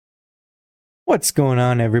What's going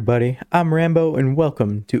on, everybody? I'm Rambo, and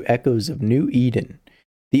welcome to Echoes of New Eden,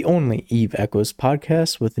 the only Eve Echoes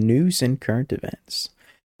podcast with news and current events.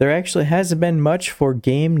 There actually hasn't been much for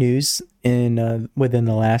game news within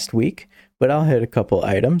the last week, but I'll hit a couple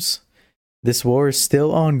items. This war is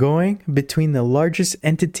still ongoing between the largest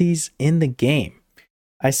entities in the game.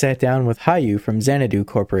 I sat down with Hayu from Xanadu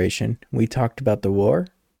Corporation. We talked about the war,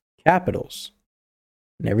 capitals,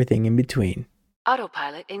 and everything in between.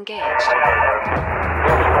 Autopilot engaged.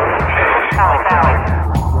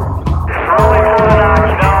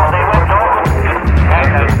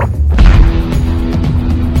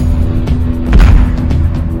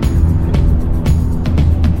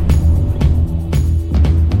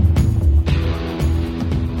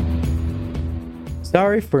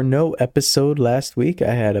 Sorry for no episode last week.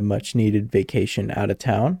 I had a much needed vacation out of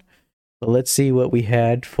town. But let's see what we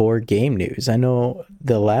had for game news. I know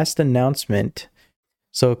the last announcement.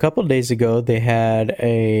 So a couple days ago, they had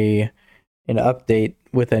an update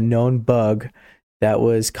with a known bug that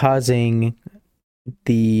was causing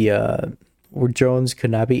where drones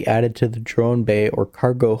could not be added to the drone bay or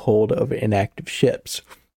cargo hold of inactive ships.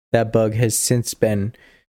 That bug has since been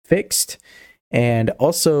fixed. And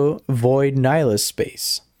also Void Nihilus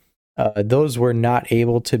space. Those were not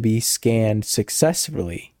able to be scanned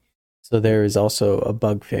successfully. So there is also a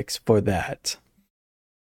bug fix for that.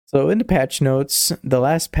 So in the patch notes, the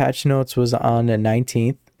last patch notes was on the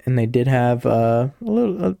 19th, and they did have a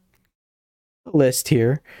list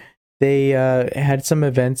here. They had some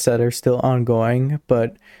events that are still ongoing,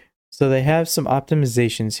 but so they have some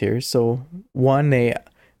optimizations here. So one, they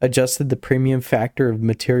adjusted the premium factor of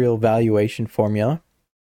material valuation formula.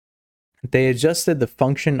 They adjusted the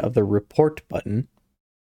function of the report button.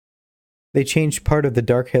 They changed part of the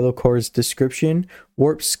Dark Halo Core's description,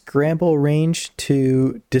 warp scramble range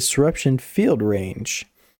to disruption field range.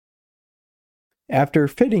 After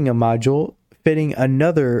fitting a module, fitting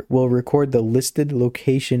another will record the listed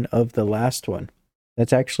location of the last one.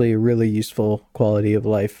 That's actually a really useful quality of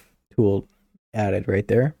life tool added right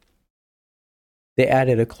there. They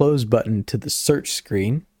added a close button to the search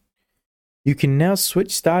screen. You can now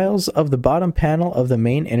switch styles of the bottom panel of the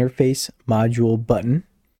main interface module button.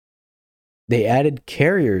 They added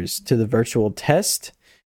carriers to the virtual test.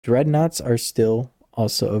 Dreadnoughts are still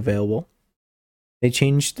also available. They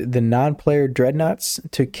changed the non-player dreadnoughts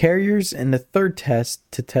to carriers in the third test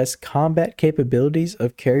to test combat capabilities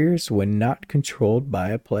of carriers when not controlled by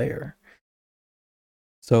a player.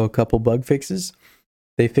 So a couple bug fixes.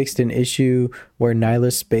 They fixed an issue where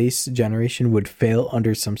Nihilus space generation would fail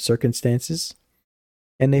under some circumstances.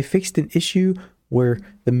 And they fixed an issue where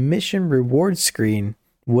the mission reward screen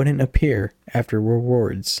wouldn't appear after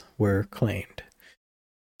rewards were claimed.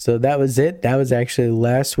 So that was it. That was actually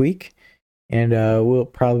last week. And we'll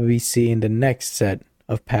probably be seeing the next set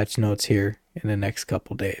of patch notes here in the next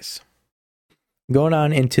couple days. Going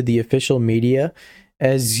on into the official media.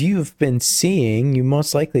 As you've been seeing, you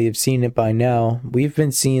most likely have seen it by now, we've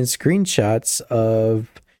been seeing screenshots of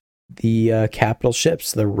the capital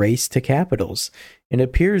ships, the race to capitals. It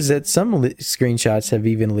appears that some screenshots have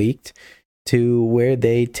even leaked to where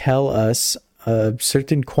they tell us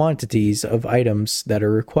certain quantities of items that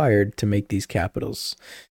are required to make these capitals.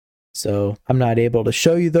 So I'm not able to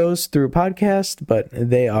show you those through a podcast, but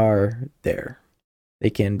they are there. They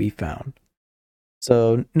can be found.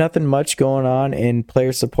 So nothing much going on in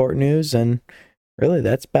player support news, and really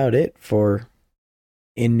that's about it for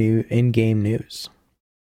in-game news.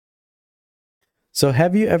 So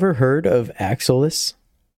have you ever heard of Axelis,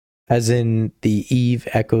 as in the Eve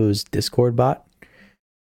Echoes Discord bot?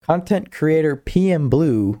 Content creator PM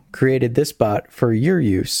Blue created this bot for your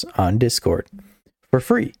use on Discord for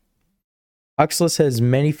free. Axelis has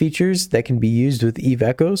many features that can be used with Eve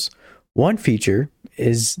Echoes. One feature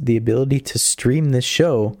is the ability to stream this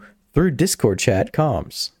show through Discord chat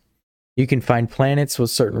comms. You can find planets with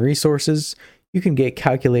certain resources. You can get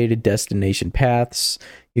calculated destination paths.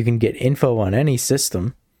 You can get info on any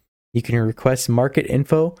system. You can request market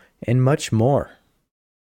info and much more.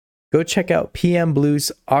 Go check out PM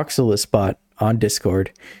Blue's Axelis bot on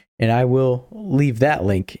Discord, and I will leave that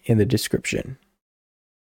link in the description.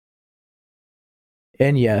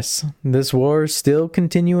 And yes, this war is still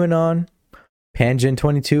continuing on. Pangen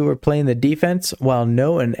 22 are playing the defense, while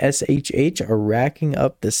No and SHH are racking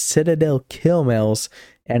up the Citadel kill mills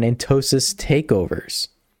and Entosis takeovers.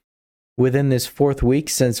 Within this fourth week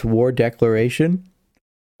since war declaration,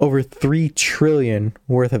 over 3 trillion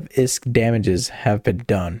worth of ISK damages have been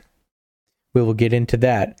done. We will get into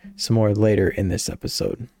that some more later in this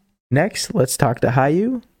episode. Next, let's talk to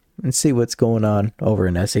Hayu and see what's going on over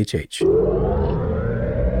in SHH.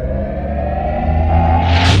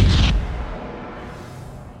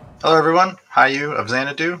 Hello, everyone. Hayu of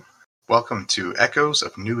Xanadu. Welcome to Echoes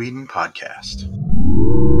of New Eden podcast.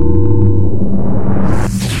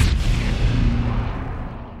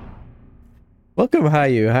 Welcome,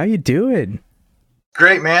 Hayu. How you doing?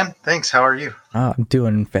 Great, man. Thanks. How are you? Oh, I'm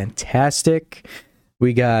doing fantastic.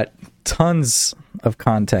 We got tons of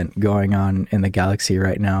content going on in the galaxy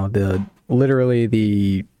right now. Literally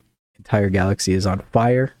the entire galaxy is on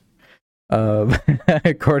fire.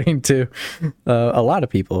 According to a lot of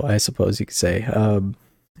people, I suppose you could say.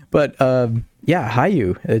 But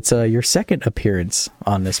Hayu, it's your second appearance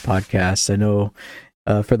on this podcast. I know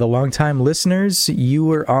for the long-time listeners, you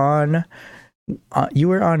were on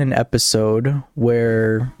an episode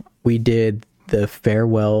where we did the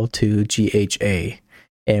farewell to GHA,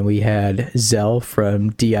 and we had Zell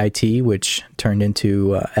from DIT, which turned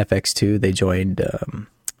into FX2. They joined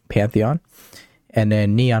Pantheon. And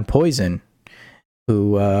then Neon Poison,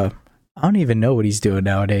 who I don't even know what he's doing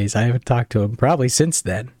nowadays. I haven't talked to him probably since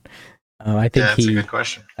then. I think that's a good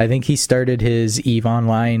question. I think he started his EVE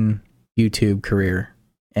Online YouTube career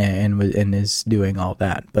and is doing all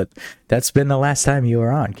that. But that's been the last time you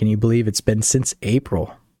were on. Can you believe it's been since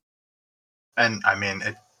April? And I mean,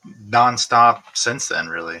 it nonstop since then,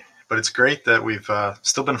 really. But it's great that we've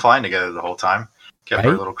still been flying together the whole time. Kept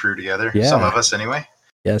our little crew together. Yeah. Some of us, anyway.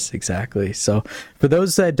 Yes, exactly. So for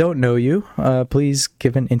those that don't know you, please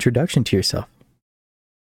give an introduction to yourself.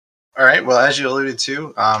 All right. Well, as you alluded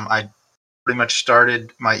to, I pretty much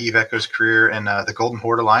started my EVE Echoes career in the Golden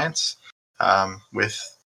Horde Alliance with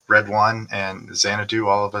Red One and Xanadu,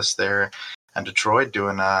 all of us there in Detroit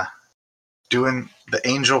doing the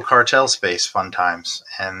Angel Cartel space fun times.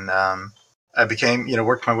 And I became,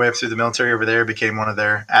 worked my way up through the military over there, became one of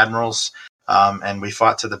their admirals, and we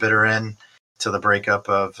fought to the bitter end. To the breakup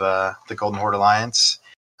of the Golden Horde Alliance,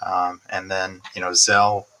 and then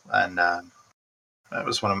Zell, and that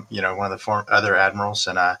was one of the other admirals.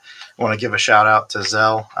 And I want to give a shout out to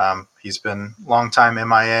Zell. He's been long time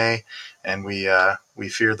MIA, and we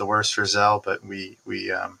feared the worst for Zell, but we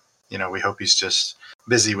hope he's just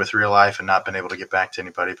busy with real life and not been able to get back to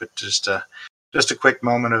anybody. But just a quick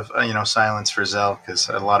moment of silence for Zell, because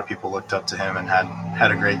a lot of people looked up to him and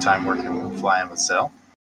had a great time working flying with Zell.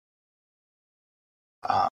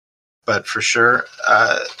 But for sure,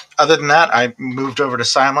 other than that, I moved over to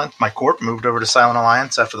Silent. My corp moved over to Silent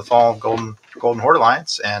Alliance after the fall of Golden Horde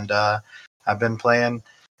Alliance, and I've been playing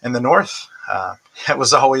in the North. It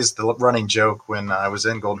was always the running joke when I was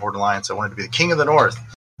in Golden Horde Alliance. I wanted to be the king of the North.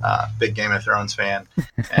 Big Game of Thrones fan,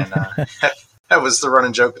 and that was the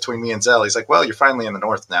running joke between me and Zell. He's like, "Well, you're finally in the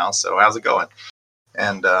North now, so how's it going?"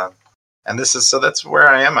 And that's where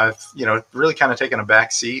I am. I've really kind of taken a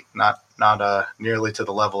back seat, not nearly to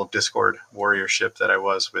the level of Discord warriorship that I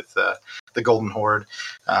was with the Golden Horde,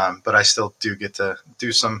 but I still do get to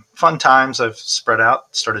do some fun times. I've spread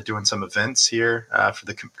out, started doing some events here for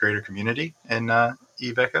the greater community in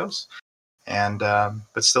EVE Echoes, and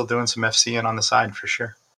but still doing some FCing on the side for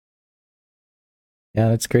sure. Yeah,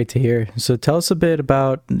 that's great to hear. So tell us a bit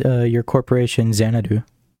about your corporation, Xanadu.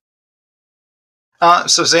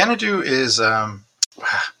 So Xanadu is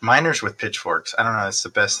miners with pitchforks. I don't know. It's the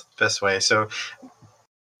best way. So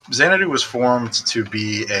Xanadu was formed to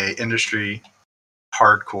be a industry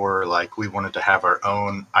hardcore. Like, we wanted to have our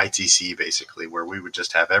own ITC, basically, where we would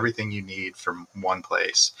just have everything you need from one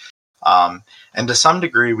place. And to some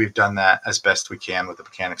degree, we've done that as best we can with the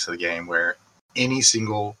mechanics of the game, where any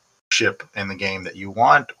single ship in the game that you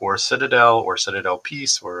want, or Citadel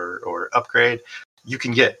piece or upgrade, you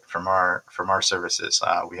can get from our services.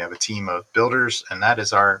 We have a team of builders, and that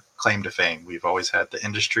is our claim to fame. We've always had the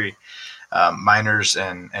industry, miners,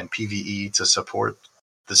 and PvE to support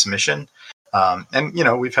this mission.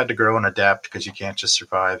 And we've had to grow and adapt, because you can't just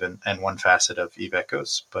survive in one facet of EVE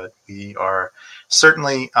Echoes. But we are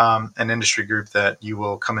certainly an industry group that you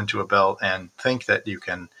will come into a belt and think that you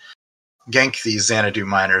can gank these Xanadu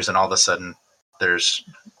miners, and all of a sudden there's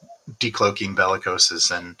decloaking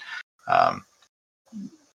bellicoses and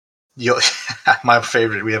my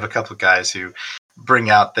favorite, we have a couple of guys who bring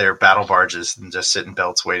out their battle barges and just sit in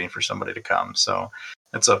belts waiting for somebody to come. So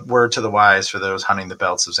that's a word to the wise for those hunting the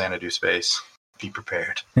belts of Xanadu space. Be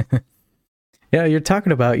prepared. Yeah, you're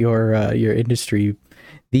talking about your industry.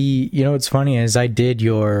 What's funny is I did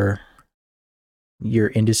your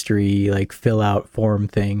industry like fill out form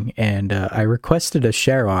thing, and I requested a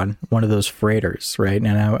share on one of those freighters, right?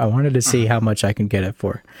 And I wanted to see how much I can get it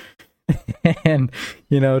for. And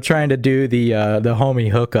trying to do the homie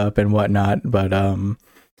hookup and whatnot, but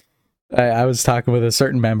I was talking with a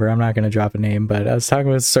certain member. I'm not going to drop a name, but I was talking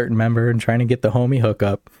with a certain member and trying to get the homie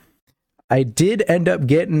hookup. I did end up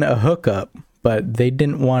getting a hookup, but they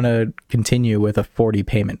didn't want to continue with a 40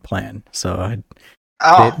 payment plan. So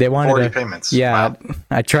they wanted 40 payments. Yeah, Wow.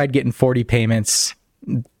 I tried getting 40 payments.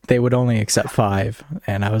 They would only accept 5,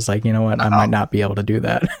 and I was like, you know what, I might not be able to do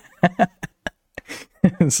that.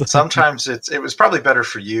 So, Sometimes it was probably better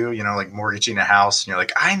for you, like mortgaging a house, and you're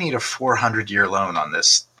like, I need a 400-year loan on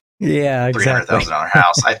this yeah, exactly. $300,000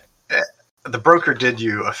 house. The broker did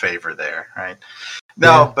you a favor there, right?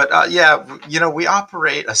 No, Yeah. but we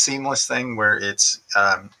operate a seamless thing where it's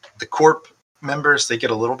the corp members, they get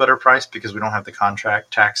a little better price because we don't have the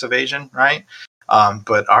contract tax evasion, right?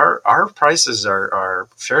 But our prices are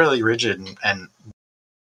fairly rigid and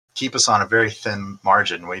keep us on a very thin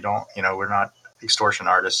margin. We don't, we're not extortion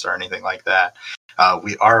artists or anything like that.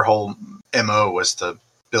 Our whole MO was to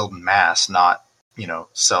build in mass, not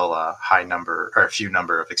sell a high number or a few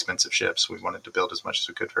number of expensive ships. We wanted to build as much as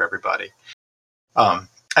we could for everybody.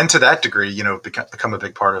 And to that degree, become a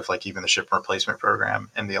big part of like even the ship replacement program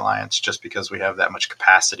in the Alliance, just because we have that much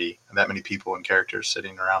capacity and that many people and characters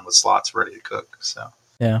sitting around with slots ready to cook. So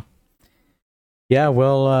yeah.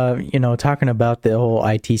 Well, talking about the whole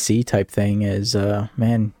ITC type thing is,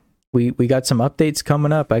 man, we got some updates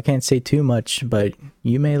coming up. I can't say too much, but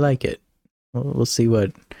you may like it. We'll see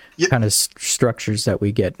what kind of structures that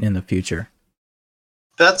we get in the future.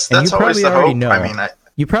 That's always the hope. Know.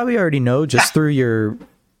 You probably already know just through your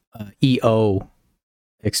EO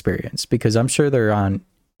experience, because I'm sure they're on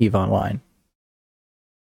EVE Online.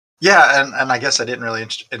 Yeah, and I guess I didn't really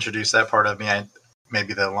introduce that part of me.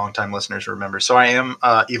 Maybe the longtime listeners remember. So I am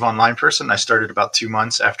an EVE Online person. I started about 2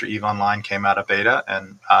 months after EVE Online came out of beta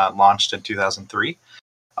and launched in 2003.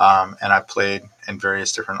 And I played in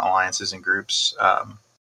various different alliances and groups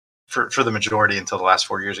for the majority until the last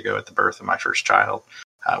 4 years ago at the birth of my first child.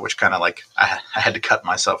 Which kind of like I had to cut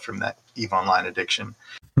myself from that EVE Online addiction.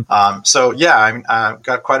 So yeah, I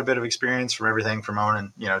got quite a bit of experience from everything from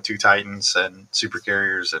owning, 2 Titans and super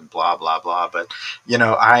carriers and blah, blah, blah. But,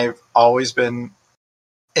 I've always been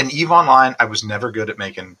in EVE Online. I was never good at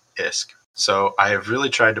making ISK. So I have really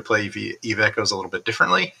tried to play EVE Echoes a little bit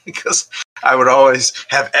differently, because I would always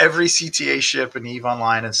have every CTA ship in EVE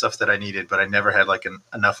Online and stuff that I needed, but I never had like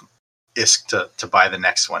enough ISK to buy the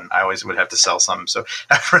next one. I always would have to sell some. So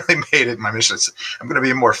I've really made it my mission. I'm going to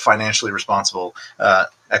be a more financially responsible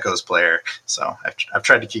Echoes player. So I've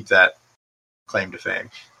tried to keep that claim to fame.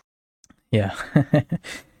 Yeah.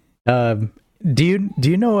 Do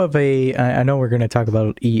you know of I know we're going to talk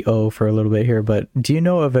about EO for a little bit here, but do you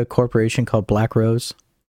know of a corporation called Black Rose?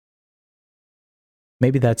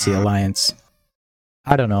 Maybe that's the Alliance.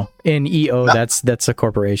 I don't know. In EO, no. That's a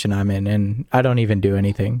corporation I'm in, and I don't even do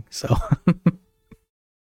anything. So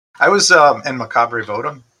I was in Macabre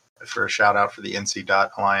Votum for a shout out for the NC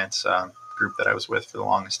Alliance group that I was with for the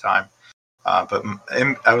longest time. But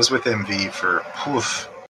I was with MV for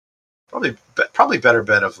probably better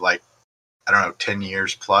bet of like, I don't know, 10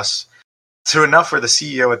 years plus. So enough where the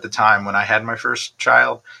CEO at the time, when I had my first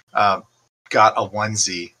child, got a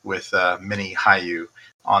onesie with Mini Hayu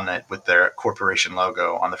on it with their corporation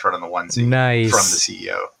logo on the front of the onesie. Nice. From the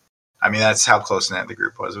CEO. I mean, that's how close-knit the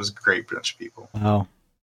group was. It was a great bunch of people. Wow.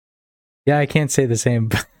 Yeah, I can't say the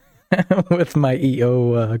same with my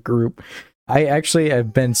EO group. I actually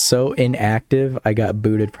have been so inactive, I got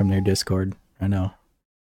booted from their Discord. I know.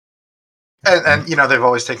 And they've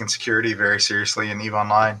always taken security very seriously in EVE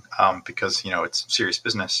Online because, it's serious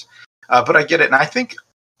business. But I get it. And I think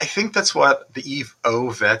that's what the EVE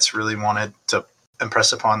O vets really wanted to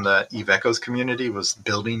impress upon the EVE Echoes community, was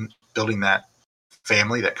building that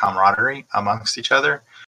family, that camaraderie amongst each other.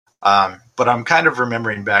 But I'm kind of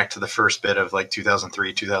remembering back to the first bit of like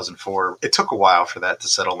 2003, 2004. It took a while for that to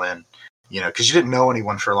settle in, because you didn't know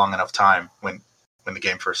anyone for a long enough time when the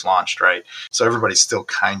game first launched, right? So everybody's still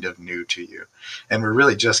kind of new to you. And we're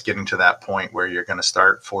really just getting to that point where you're going to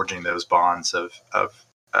start forging those bonds of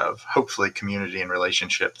hopefully community and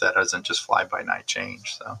relationship that doesn't just fly by night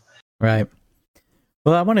change. So right.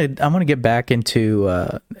 Well, I want to get back into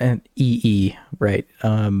an EE, right?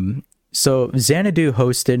 So Xanadu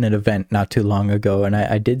hosted an event not too long ago, and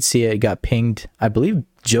I did see it got pinged. I believe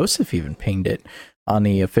Joseph even pinged it on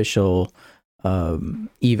the official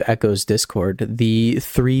EVE Echoes Discord, the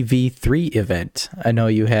 3v3 event. I know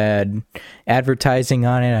you had advertising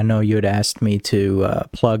on it. I know you had asked me to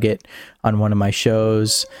plug it on one of my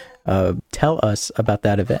shows. Tell us about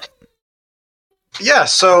that event. Yeah,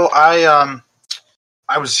 so I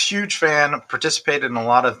was a huge fan, participated in a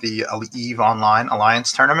lot of the EVE Online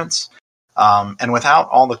Alliance tournaments. And without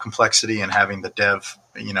all the complexity and having the dev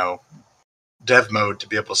mode to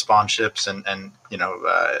be able to spawn ships and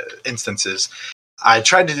instances, I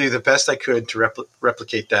tried to do the best I could to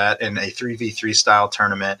replicate that in a 3v3 style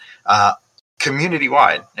tournament, community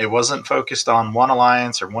wide. It wasn't focused on one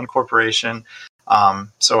alliance or one corporation.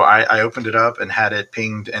 So I opened it up and had it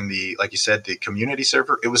pinged in the, like you said, the community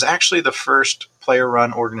server. It was actually the first player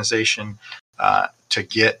run organization to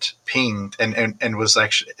get pinged, and was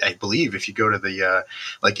actually, I believe, if you go to the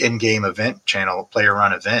like in-game event channel, player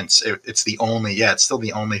run events, it's the only, it's still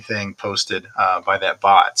the only thing posted by that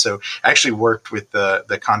bot. So I actually worked with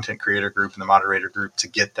the content creator group and the moderator group to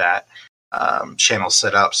get that channel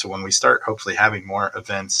set up. So when we start hopefully having more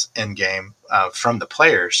events in game from the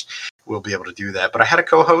players, we'll be able to do that. But I had a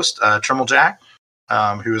co-host, Trimmel Jack,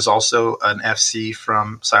 who is also an FC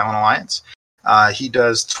from Silent Alliance. He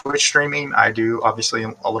does Twitch streaming. I do obviously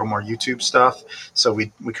a little more YouTube stuff. So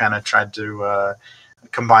we kind of tried to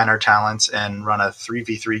combine our talents and run a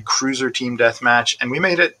 3v3 cruiser team deathmatch, and we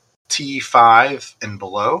made it T5 and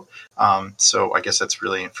below. So I guess that's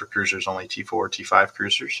really for cruisers, only T4, T5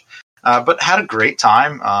 cruisers. But had a great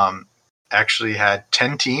time. Actually had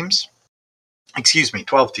 12 teams.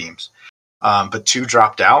 But 2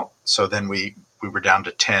 dropped out. So then we were down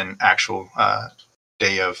to 10 actual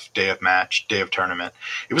day of tournament.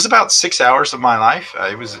 It was about 6 hours of my life.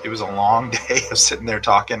 It was a long day of sitting there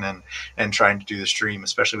talking and trying to do the stream,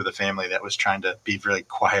 especially with a family that was trying to be really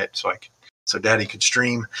quiet so Daddy could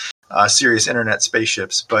stream serious internet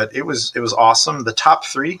spaceships. But it was awesome. The top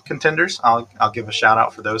 3 contenders, I'll give a shout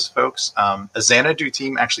out for those folks. A Xanadu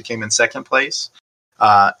team actually came in second place.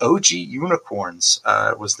 OG Unicorns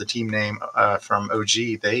was the team name from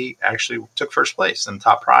OG. They actually took first place in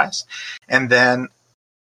top prize. And then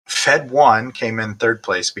Fed 1 came in third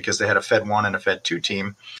place because they had a Fed 1 and a Fed 2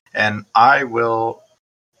 team. And I will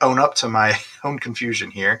own up to my own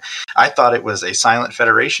confusion here. I thought it was a Silent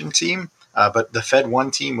Federation team, but the Fed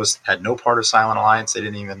 1 team had no part of Silent Alliance. They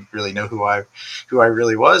didn't even really know who I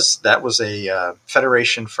really was. That was a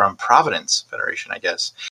federation from Providence Federation, I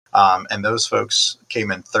guess. And those folks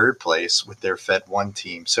came in third place with their Fed 1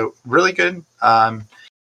 team. So really good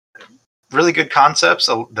concepts.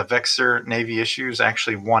 The Vexor Navy issues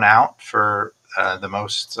actually won out for the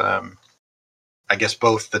most, I guess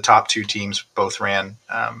both the top 2 teams both ran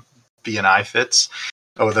VNI fits.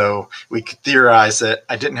 Although we could theorize that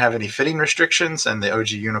I didn't have any fitting restrictions, and the OG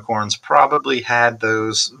Unicorns probably had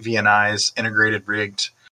those VNIs integrated rigged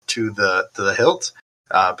to the hilt.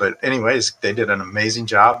 But anyways, they did an amazing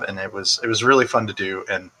job, and it was really fun to do.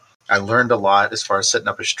 And I learned a lot as far as setting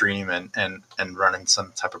up a stream and running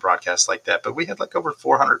some type of broadcast like that. But we had like over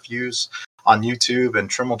 400 views on YouTube, and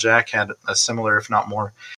Trimmel Jack had a similar, if not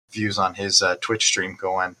more, views on his Twitch stream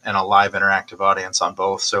going, and a live interactive audience on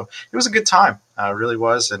both. So it was a good time. It really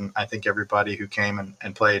was. And I think everybody who came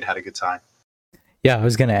and played had a good time. Yeah, I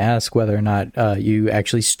was going to ask whether or not you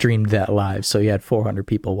actually streamed that live. So you had 400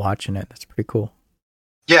 people watching it. That's pretty cool.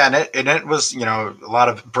 Yeah, and it was, a lot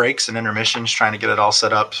of breaks and intermissions trying to get it all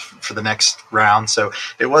set up for the next round. So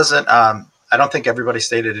it wasn't, I don't think everybody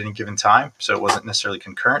stayed at any given time. So it wasn't necessarily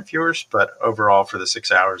concurrent viewers, but overall for the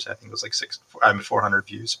 6 hours, I think it was like 400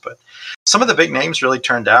 views. But some of the big names really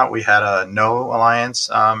turned out. We had a No Alliance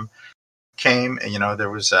came, and there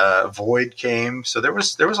was Void came. So there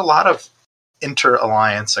was a lot of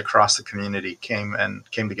inter-alliance across the community came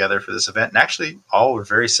together for this event. And actually all were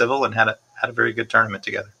very civil and had a very good tournament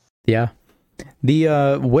together. Yeah.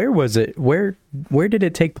 The where was it? Where did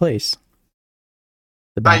it take place?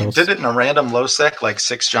 I did it in a random low sec, like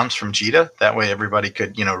 6 jumps from Jita. That way everybody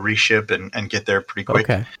could, reship and get there pretty quick.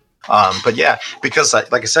 Okay. But yeah, because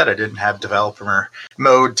like I said, I didn't have developer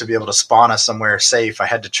mode to be able to spawn us somewhere safe. I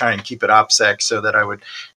had to try and keep it OPSEC so that I would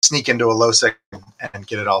sneak into a low sec and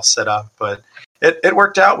get it all set up. But it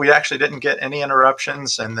worked out. We actually didn't get any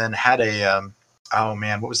interruptions, and then had a,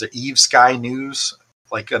 what was it? Eve Sky News,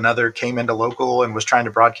 like another came into local and was trying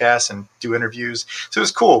to broadcast and do interviews. So it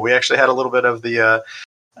was cool. We actually had a little bit of the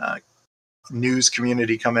news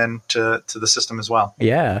community come in to the system as well.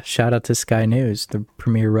 Yeah, shout out to Sky News, the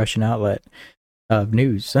premier Russian outlet of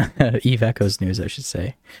news. Eve Echoes News, I should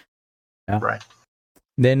say. Yeah. Right.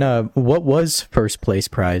 Then what was first place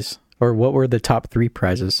prize? Or what were the top 3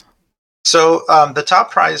 prizes? So the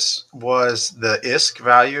top prize was the ISK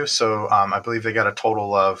value. So I believe they got a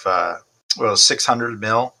total of 600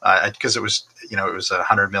 mil because it was it was a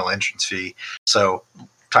 100 mil entrance fee. So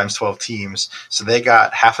times 12 teams. So they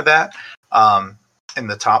got half of that in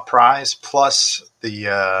the top prize, plus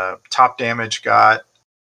the top damage got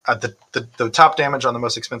the top damage on the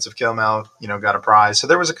most expensive kill mail, got a prize. So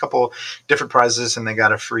there was a couple different prizes, and they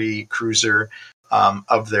got a free cruiser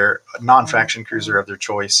of their non-faction cruiser of their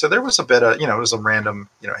choice. So there was a bit of, it was a random,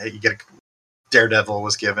 hey, you get Daredevil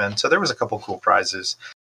was given. So there was a couple cool prizes.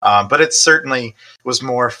 But it certainly was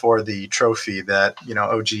more for the trophy that,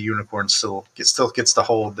 OG Unicorn still gets to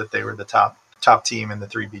hold, that they were the top team in the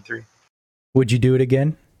 3v3. Would you do it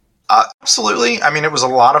again? Absolutely. I mean, it was a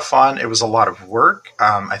lot of fun. It was a lot of work.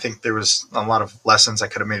 I think there was a lot of lessons I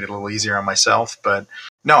could have made it a little easier on myself. But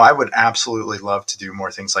no, I would absolutely love to do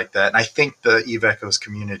more things like that. And I think the Eve Echoes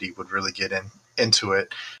community would really get into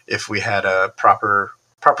it if we had a proper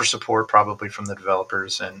support, probably from the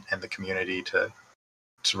developers and the community to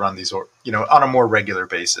run these, on a more regular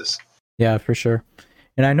basis. Yeah, for sure.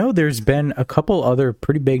 And I know there's been a couple other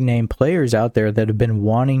pretty big name players out there that have been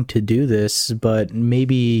wanting to do this, but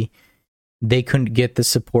maybe they couldn't get the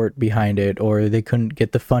support behind it, or they couldn't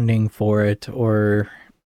get the funding for it, or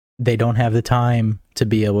they don't have the time to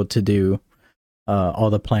be able to do all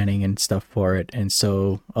the planning and stuff for it. And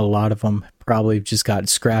so a lot of them probably just got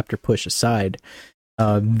scrapped or pushed aside.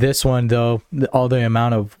 This one, though, all the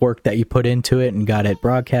amount of work that you put into it and got it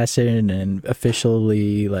broadcasted and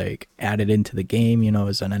officially added into the game,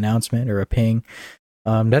 as an announcement or a ping,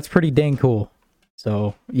 that's pretty dang cool.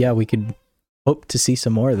 So yeah, we could hope to see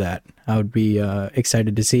some more of that. I would be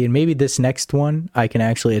excited to see, and maybe this next one I can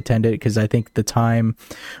actually attend it, because I think the time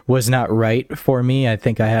was not right for me. I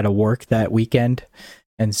think I had to work that weekend.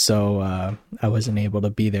 And so I wasn't able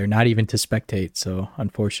to be there, not even to spectate. So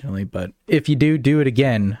unfortunately, but if you do it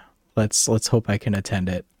again, let's hope I can attend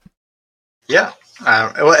it. Yeah,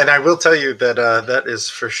 well, and I will tell you that that is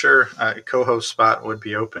for sure a co-host spot would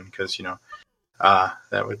be open, because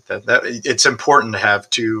that it's important to have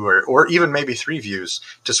 2 or even maybe 3 views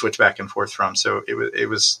to switch back and forth from. So it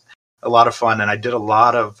was a lot of fun, and I did a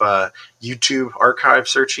lot of YouTube archive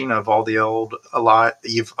searching of all the old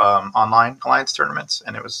EVE online alliance tournaments,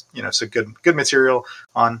 and it was so good material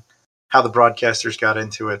on how the broadcasters got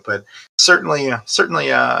into it. But certainly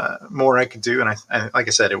more I could do, and I like I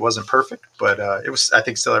said, it wasn't perfect, but it was. I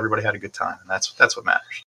think still everybody had a good time, and that's what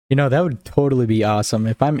matters. That would totally be awesome.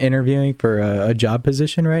 If I'm interviewing for a job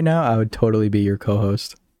position right now, I would totally be your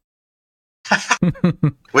co-host.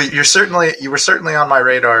 Well, you were certainly on my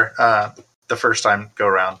radar the first time go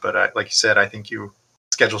around, but like you said, I think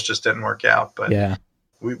schedules just didn't work out. But yeah,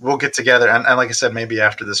 we'll get together, and like I said, maybe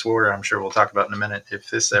after this war, I'm sure we'll talk about in a minute, if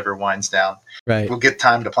this ever winds down. Right, we'll get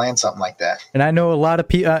time to plan something like that. And I know a lot of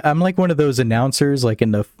people. I'm like one of those announcers, like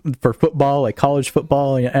for football, like college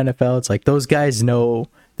football and NFL. It's like those guys know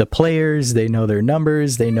the players, they know their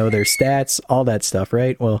numbers, they know their stats, all that stuff,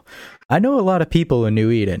 right? Well, I know a lot of people in New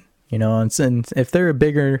Eden. And if they're a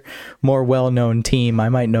bigger, more well-known team, I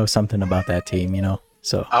might know something about that team,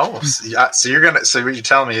 So so what you're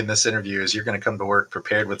telling me in this interview is you're gonna come to work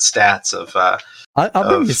prepared with stats of I'll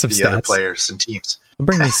bring you some the stats. Other players and teams. I'll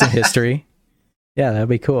bring you some history. Yeah, that'd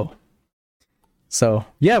be cool. So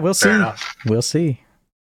yeah, we'll see. We'll see.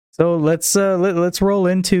 So let's roll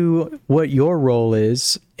into what your role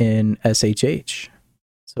is in SHH.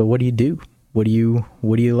 So what do you do? What do you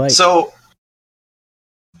like? So.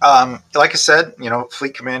 Like I said,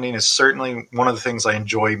 fleet commanding is certainly one of the things I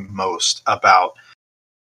enjoy most about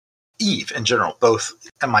EVE in general, both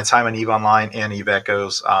in my time in EVE Online and EVE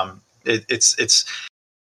Echoes. It's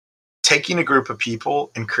taking a group of people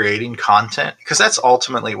and creating content, because that's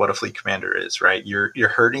ultimately what a fleet commander is, right? You're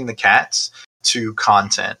herding the cats to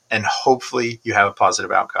content, and hopefully you have a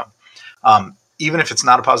positive outcome. Even if it's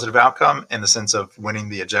not a positive outcome in the sense of winning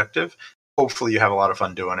the objective, hopefully you have a lot of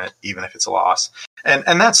fun doing it, even if it's a loss.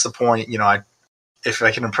 And that's the point. If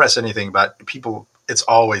I can impress anything about people, it's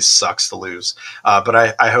always sucks to lose. But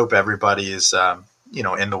I hope everybody is,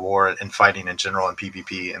 in the war and fighting in general and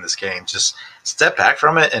PvP in this game, just step back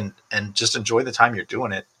from it and just enjoy the time you're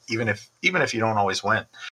doing it, even if you don't always win.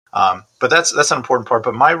 But that's an important part.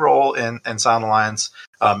 But my role in Silent Alliance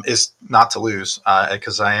is not to lose,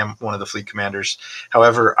 because I am one of the fleet commanders.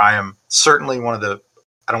 However, I am certainly one of the,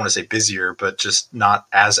 I don't want to say busier, but just not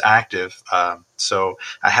as active. So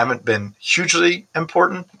I haven't been hugely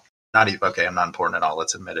important. I'm not important at all,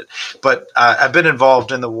 let's admit it. But I've been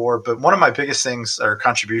involved in the war. But one of my biggest things, or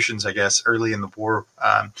contributions, I guess, early in the war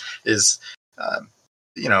is,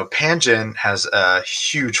 Panjin has a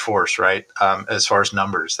huge force, right? As far as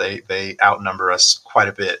numbers, they outnumber us quite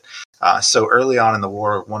a bit. So early on in the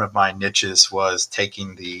war, one of my niches was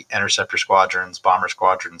taking the interceptor squadrons, bomber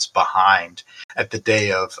squadrons behind at the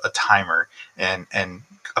day of a timer, and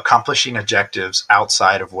accomplishing objectives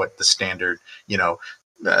outside of what the standard,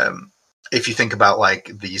 if you think about like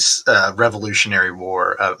these Revolutionary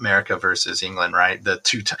War, America versus England, right? The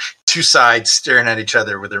two sides staring at each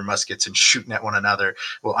other with their muskets and shooting at one another.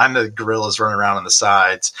 Well, I'm the guerrillas running around on the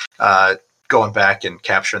sides, going back and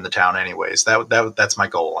capturing the town anyways. That's my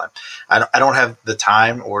goal. I don't have the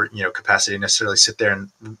time or capacity to necessarily sit there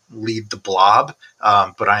and lead the blob,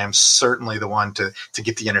 but I am certainly the one to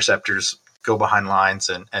get the interceptors, go behind lines,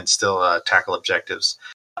 and still tackle objectives.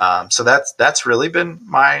 So that's really been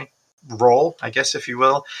my role, I guess, if you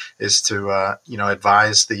will, is to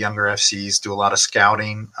advise the younger FCs, do a lot of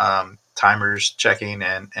scouting, timers checking,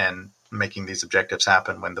 and making these objectives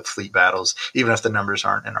happen when the fleet battles, even if the numbers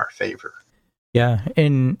aren't in our favor. Yeah,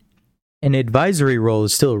 and an advisory role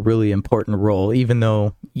is still a really important role, even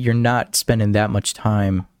though you're not spending that much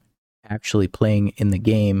time actually playing in the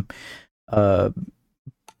game. But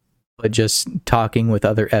just talking with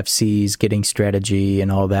other FCs, getting strategy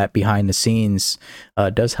and all that behind the scenes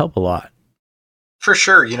does help a lot. For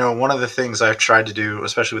sure. One of the things I've tried to do,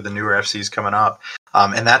 especially with the newer FCs coming up,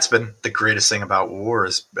 and that's been the greatest thing about war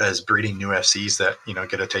is breeding new FCs that,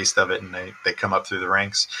 get a taste of it and they come up through the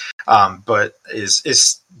ranks. But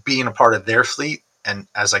is being a part of their fleet. And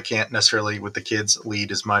as I can't necessarily with the kids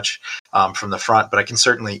lead as much from the front, but I can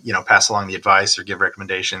certainly, pass along the advice or give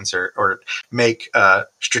recommendations or make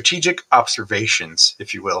strategic observations,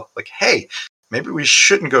 if you will. Like, hey, maybe we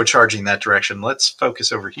shouldn't go charging that direction. Let's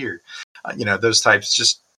focus over here. Those types,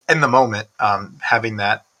 just in the moment, having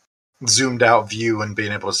that zoomed out view and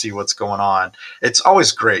being able to see what's going on. It's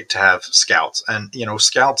always great to have scouts, and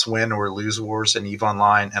scouts win or lose wars in EVE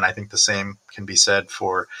Online, and I think the same can be said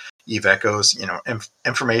for EVE Echoes.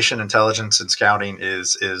 Information, intelligence, and scouting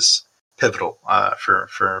is pivotal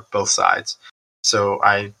for both sides. So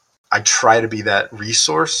I try to be that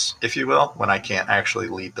resource, if you will, when I can't actually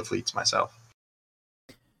lead the fleets myself.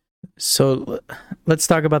 So let's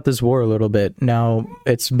talk about this war a little bit. Now,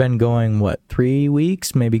 it's been going, 3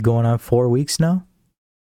 weeks, maybe going on 4 weeks now?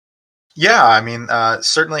 Yeah, I mean,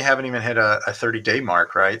 certainly haven't even hit a 30-day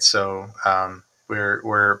mark, right? So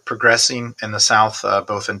we're progressing in the south,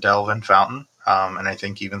 both in Delve and Fountain, and I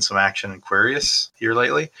think even some action in Aquarius here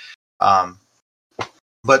lately.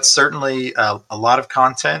 But certainly a lot of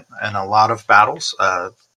content and a lot of battles.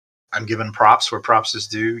 I'm giving props where props is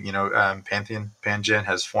due. Pantheon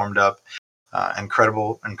has formed up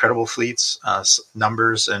incredible fleets,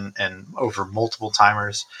 numbers, and over multiple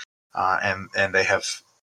timers, and they have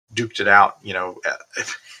duked it out.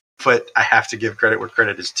 But I have to give credit where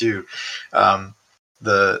credit is due.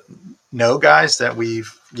 The guys that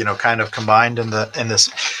we've kind of combined in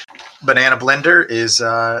this banana blender is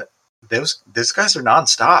those guys are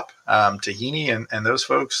nonstop. Tahini and those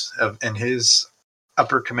folks and his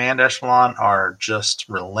upper command echelon are just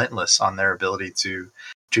relentless on their ability to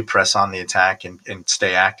press on the attack and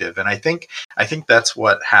stay active. And I think that's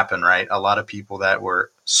what happened, right? A lot of people that were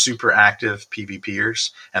super active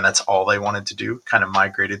PvPers, and that's all they wanted to do, kind of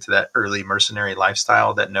migrated to that early mercenary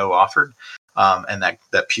lifestyle that No offered, and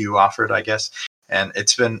that Pew offered, I guess. And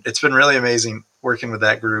it's been really amazing working with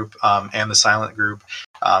that group and the Silent group.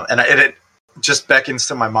 And it just beckons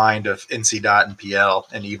to my mind of NC Dot and PL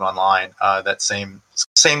and EVE Online, that same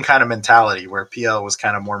kind of mentality where PL was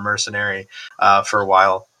kind of more mercenary for a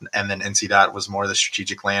while, and then NC Dot was more the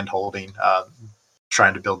strategic land holding,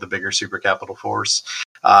 trying to build the bigger super capital force,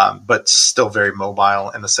 but still very mobile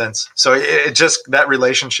in the sense. So it just, that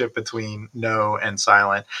relationship between No and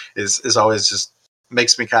Silent is always just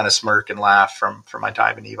makes me kind of smirk and laugh from my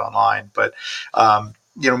time in EVE Online. But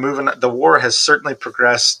the war has certainly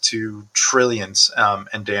progressed to trillions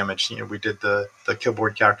in damage. We did the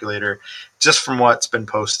killboard calculator just from what's been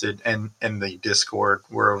posted in the Discord.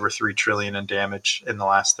 We're over 3 trillion in damage in the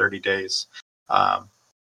last 30 days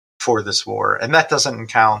for this war, and that doesn't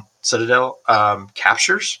count Citadel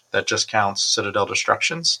captures. That just counts Citadel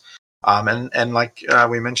destructions. And like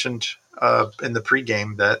we mentioned in the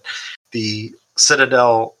pregame, that the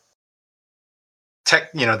Citadel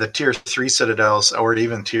the tier 3 Citadels, or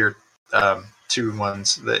even tier 2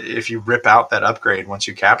 ones, that if you rip out that upgrade once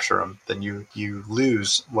you capture them, then you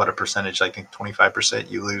lose a percentage. I think 25%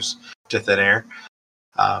 you lose to thin air,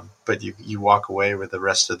 but you walk away with the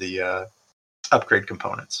rest of the upgrade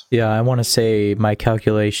components. Yeah, I want to say my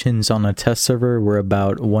calculations on a test server were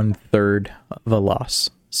about 1/3 of a loss.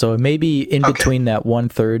 So it may be in between that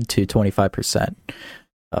 1/3 to 25%,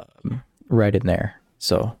 right in there.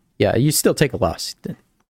 So yeah, you still take a loss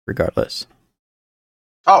regardless.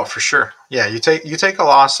 Oh, for sure. Yeah, you take a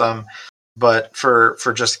loss, but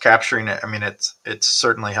for just capturing it, I mean, it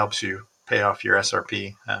certainly helps you pay off your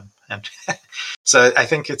SRP, and so I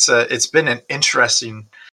think it's been an interesting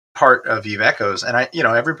part of EVE Echoes. And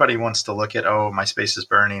everybody wants to look at, oh, my space is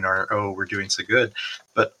burning, or oh, we're doing so good,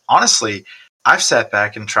 but honestly, I've sat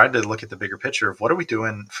back and tried to look at the bigger picture of what are we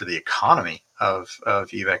doing for the economy of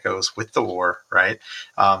Eve Echoes with the war, right?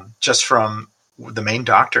 Just from the main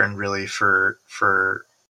doctrine, really, for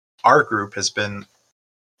our group has been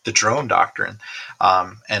the drone doctrine,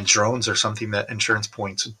 and drones are something that insurance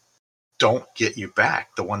points don't get you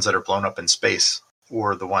back. The ones that are blown up in space,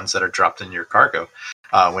 or the ones that are dropped in your cargo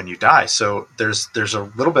when you die. So there's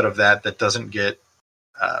a little bit of that doesn't get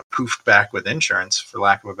poofed back with insurance, for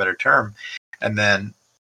lack of a better term. And then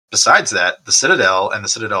besides that, the Citadel and the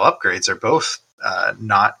Citadel upgrades are both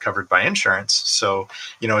not covered by insurance. So,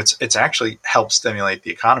 it's actually helped stimulate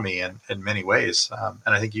the economy in many ways.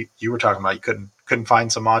 And I think you were talking about you couldn't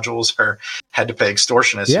find some modules, or had to pay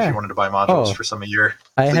extortionists if you wanted to buy modules for some of your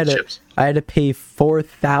chips. I had to pay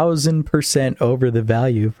 4,000% over the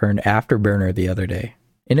value for an afterburner the other day.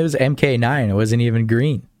 And it was MK9. It wasn't even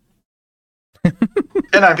green.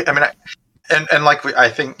 And I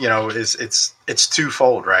think it's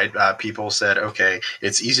twofold, right? People said, okay,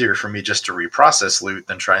 it's easier for me just to reprocess loot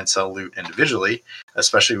than try and sell loot individually,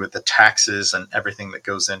 especially with the taxes and everything that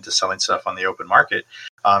goes into selling stuff on the open market.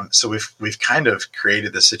 So we've kind of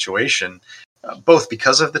created the situation, both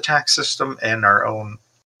because of the tax system and our own,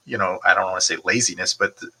 I don't want to say laziness,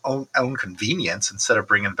 but the own convenience. Instead of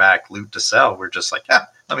bringing back loot to sell, we're just like,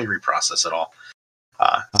 let me reprocess it all.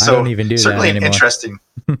 So I don't even do certainly that anymore. Interesting.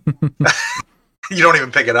 You don't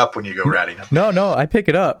even pick it up when you go ratting it. No, I pick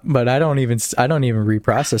it up, but I don't even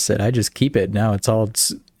reprocess it. I just keep it. Now it's all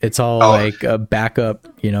like a backup,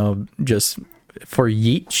 just for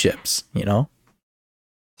yeet ships,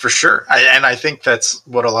 For sure. I think that's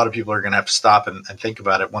what a lot of people are going to have to stop and think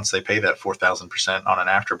about it once they pay that 4,000% on an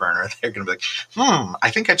afterburner. They're going to be like, I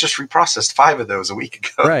think I just reprocessed 5 of those a week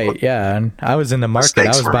ago. Right, yeah. And I was in the market. I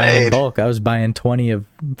was buying in bulk. I was buying 20 of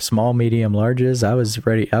small, medium, larges. I was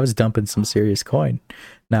ready. I was dumping some serious coin.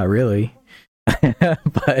 Not really.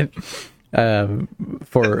 But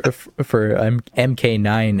for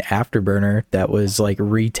MK9 afterburner that was like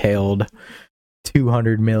retailed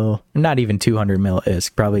 200 mil, not even 200 mil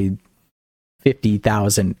ISK, probably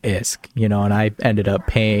 50,000 ISK, and I ended up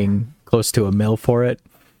paying close to $1 million for it.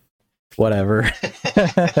 Whatever.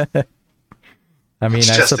 I mean,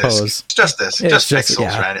 I suppose it's just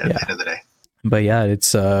pixels, right? At the end of the day. But yeah,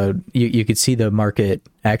 it's you could see the market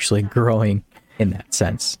actually growing in that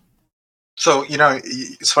sense. So,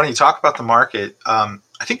 it's funny you talk about the market. I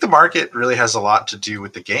think the market really has a lot to do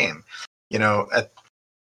with the game.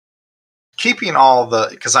 Keeping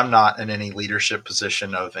because I'm not in any leadership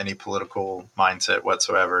position of any political mindset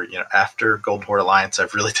whatsoever. After Golden Horde Alliance,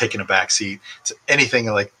 I've really taken a back seat to anything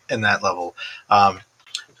like in that level.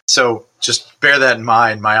 So just bear that in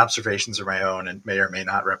mind. My observations are my own and may or may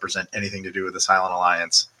not represent anything to do with the Silent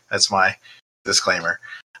Alliance. That's my disclaimer.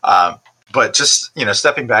 But just,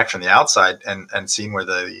 stepping back from the outside and seeing where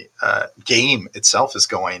the game itself is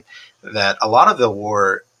going, that a lot of the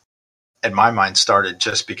war in my mind started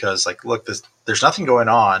just because, look, there's nothing going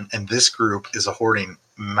on, and this group is hoarding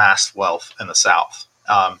mass wealth in the South.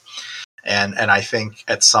 And I think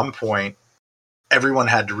at some point, everyone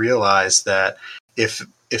had to realize that if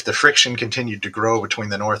the friction continued to grow between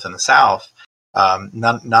the North and the South,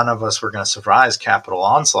 none of us were going to survive capital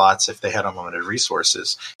onslaughts if they had unlimited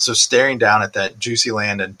resources. So staring down at that juicy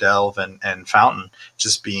land and Delve and Fountain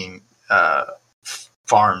just being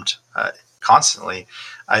farmed constantly,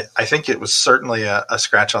 I think it was certainly a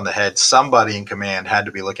scratch on the head. Somebody in command had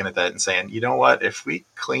to be looking at that and saying, you know what, if we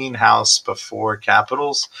clean house before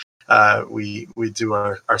capitals, we do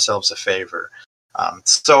ourselves a favor.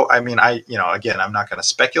 So, I mean, again, I'm not going to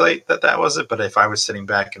speculate that was it, but if I was sitting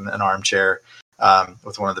back in an armchair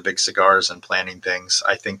with one of the big cigars and planning things,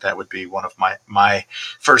 I think that would be one of my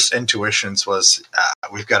first intuitions was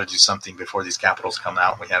we've got to do something before these capitals come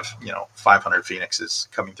out. We have, 500 Phoenixes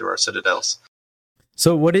coming through our citadels.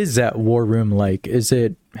 So what is that war room like? Is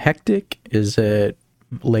it hectic? Is it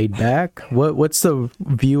laid back? What's the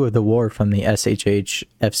view of the war from the SHH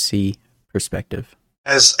FC perspective?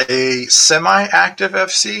 As a semi-active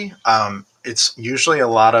FC, it's usually a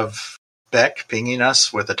lot of Beck pinging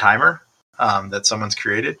us with a timer that someone's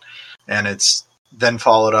created, and it's then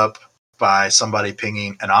followed up by somebody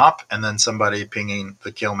pinging an op, and then somebody pinging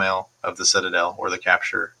the kill mail of the Citadel or the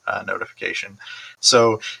capture notification.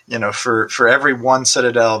 So, for every one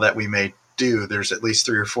Citadel that we may do, there's at least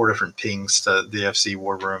 3 or 4 different pings to the FC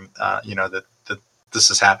war room, that this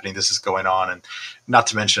is happening, this is going on, and not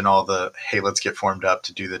to mention all the, hey, let's get formed up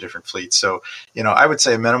to do the different fleets. So, I would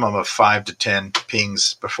say a minimum of 5 to 10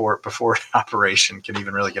 pings before an operation can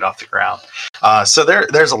even really get off the ground. So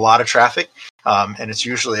there's a lot of traffic, and it's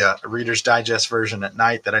usually a Reader's Digest version at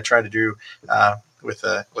night that I try to do with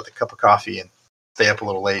a cup of coffee and stay up a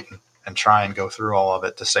little late and try and go through all of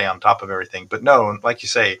it to stay on top of everything. But no, like you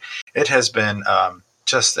say, it has been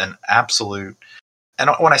just an absolute. And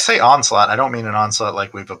when I say onslaught, I don't mean an onslaught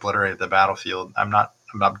like we've obliterated the battlefield. I'm not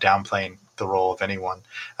downplaying the role of anyone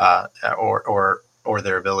or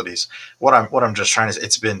their abilities. What I'm just trying to.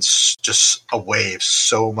 It's been just a wave,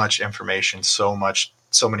 so much information, so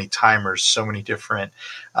many timers, so many different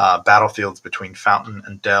battlefields between Fountain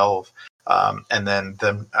and Delve. And then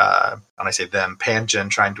them, when I say them, Pangen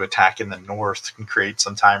trying to attack in the north and create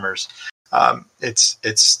some timers. It's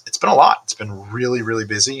been a lot. It's been really, really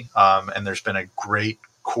busy. And there's been a great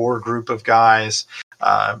core group of guys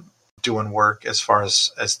doing work as far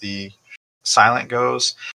as the silent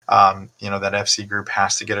goes. That FC group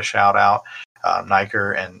has to get a shout out.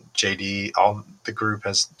 Niker and JD, all the group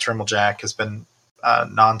Trimble Jack has been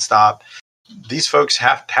nonstop. These folks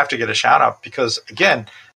have to get a shout out because, again,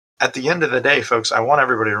 at the end of the day, folks, I want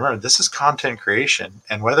everybody to remember this is content creation.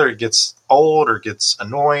 And whether it gets old or gets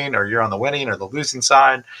annoying or you're on the winning or the losing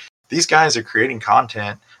side, these guys are creating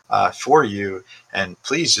content for you. And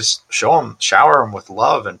please just shower them with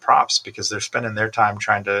love and props because they're spending their time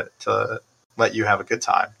trying to let you have a good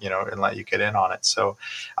time, and let you get in on it. So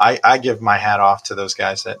I give my hat off to those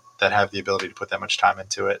guys that have the ability to put that much time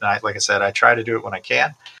into it. And like I said, I try to do it when I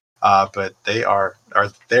can. But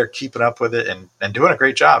they're keeping up with it and doing a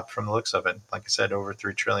great job from the looks of it. Like I said, over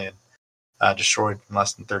 3 trillion destroyed in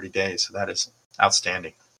less than 30 days. So that is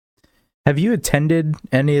outstanding. Have you attended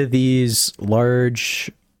any of these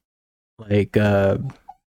large, battles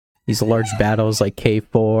like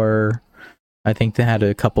K4? I think they had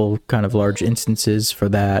a couple kind of large instances for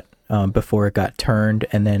that before it got turned,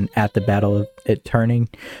 and then at the battle of it turning.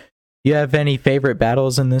 Do you have any favorite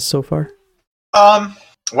battles in this so far?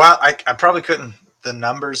 Well, I probably couldn't. The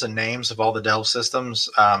numbers and names of all the Delve systems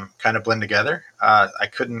kind of blend together. I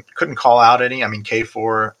couldn't call out any. I mean,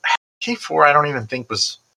 K4 I don't even think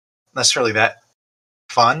was necessarily that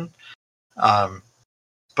fun.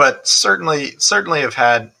 But certainly have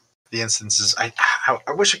had the instances. I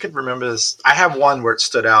wish I could remember this. I have one where it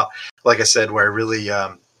stood out, like I said, where I really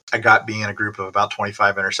I got being in a group of about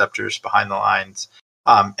 25 interceptors behind the lines.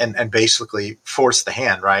 And basically forced the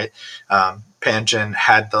hand, right? Pangen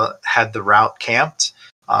had the route camped,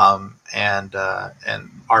 and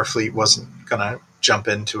our fleet wasn't gonna jump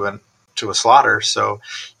into a slaughter. So,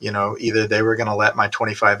 either they were gonna let my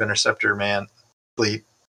 25 interceptor man fleet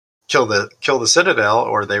kill the citadel,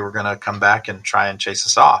 or they were gonna come back and try and chase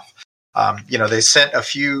us off. They sent a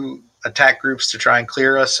few attack groups to try and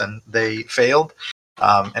clear us, and they failed.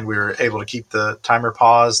 And we were able to keep the timer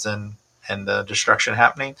paused and the destruction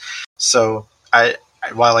happening. So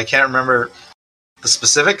while I can't remember the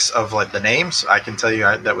specifics of the names, I can tell you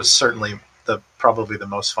that was certainly probably the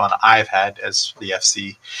most fun I've had as the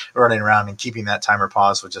FC, running around and keeping that timer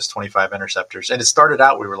paused with just 25 interceptors. And it started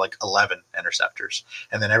out, we were 11 interceptors,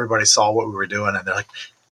 and then everybody saw what we were doing and they're like,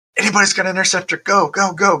 anybody's got an interceptor, go,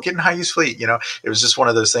 get in high use fleet. It was just one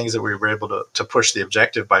of those things that we were able to push the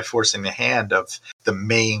objective by forcing the hand of the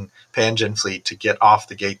main Pangen fleet to get off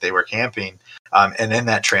the gate they were camping. And in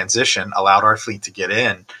that transition allowed our fleet to get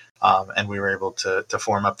in. And we were able to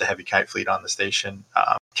form up the heavy kite fleet on the station,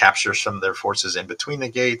 capture some of their forces in between the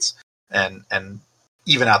gates, and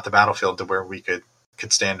even out the battlefield to where we could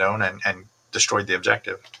stand on and destroy the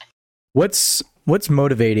objective. What's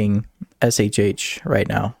motivating SHH right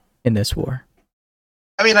now in this war?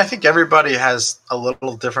 I mean, I think everybody has a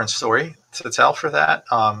little different story to tell for that.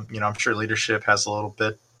 I'm sure leadership has a little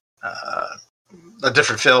bit a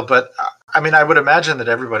different feel, but I mean, I would imagine that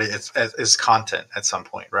everybody is content at some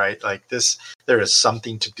point, right? Like this, there is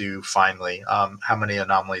something to do finally. How many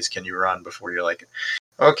anomalies can you run before you're like,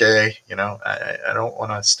 okay, I don't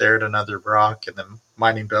want to stare at another rock and then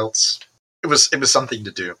mining belts. It was something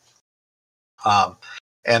to do.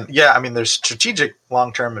 And yeah, I mean, there's strategic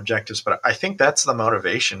long-term objectives, but I think that's the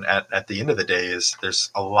motivation at the end of the day is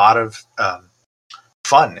there's a lot of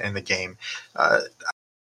fun in the game.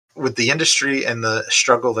 With the industry and the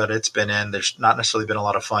struggle that it's been in, there's not necessarily been a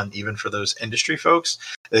lot of fun, even for those industry folks.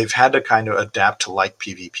 They've had to kind of adapt to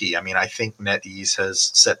PvP. I mean, I think NetEase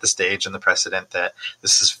has set the stage and the precedent that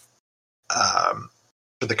this is,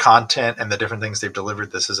 for the content and the different things they've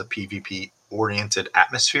delivered, this is a PvP-oriented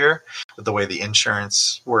atmosphere with the way the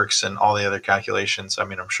insurance works and all the other calculations. I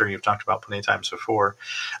mean, I'm sure you've talked about plenty of times before.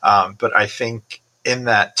 But I think in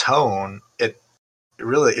that tone,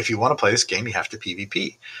 really, if you want to play this game, you have to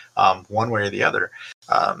PvP one way or the other.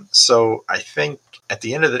 So I think at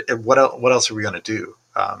the end of the, what else are we going to do?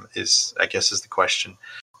 Is the question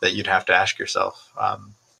that you'd have to ask yourself.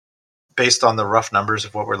 based on the rough numbers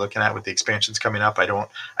of what we're looking at with the expansions coming up, I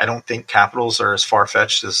don't think capitals are as far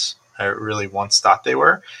fetched as I really once thought they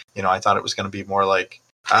were. I thought it was going to be more like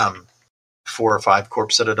 4 or 5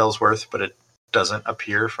 Corp Citadels worth, but it doesn't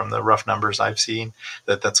appear from the rough numbers I've seen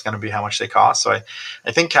that that's going to be how much they cost. So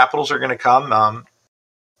I think capitals are going to come,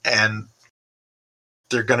 and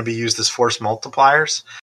they're going to be used as force multipliers.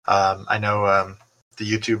 I know the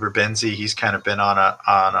YouTuber Benzi, he's kind of been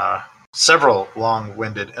on several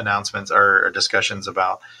long-winded announcements or discussions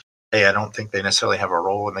about, hey, I don't think they necessarily have a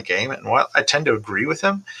role in the game. And what I tend to agree with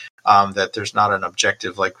him, that there's not an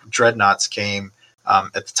objective. Like Dreadnoughts came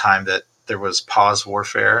at the time that there was pause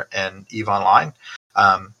warfare and EVE Online.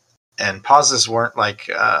 And pauses weren't like,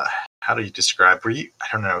 how do you describe? I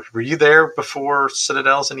don't know. Were you there before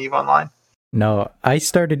Citadels and EVE Online? No, I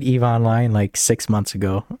started EVE Online like 6 months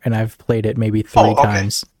ago, and I've played it maybe 3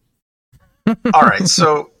 times. All right,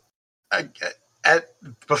 so at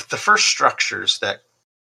the first structures that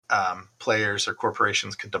players or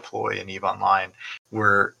corporations could deploy in EVE Online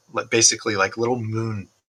were basically like little moon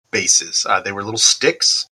bases. They were little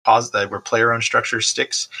sticks. They were player-owned structure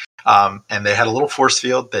sticks, and they had a little force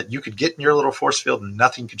field that you could get in your little force field, and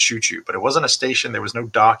nothing could shoot you. But it wasn't a station. There was no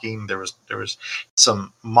docking. There was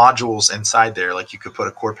some modules inside there, like you could put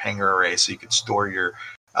a Corp hangar array, so you could store your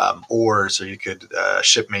ores, or you could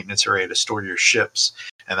ship maintenance array to store your ships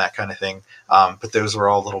and that kind of thing. But those were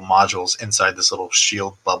all little modules inside this little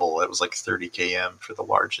shield bubble. It was like 30 km for the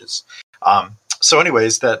larges. So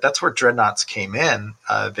anyways, that's where Dreadnoughts came in.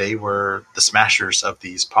 They were the smashers of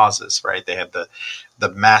these pauses, right? They had the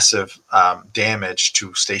massive damage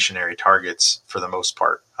to stationary targets for the most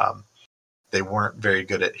part. They weren't very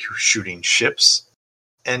good at shooting ships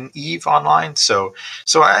in EVE Online. So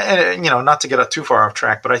I, not to get too far off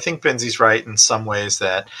track, but I think Benzi's right in some ways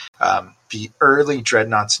that the early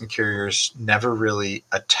Dreadnoughts and carriers never really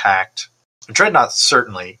attacked. Dreadnoughts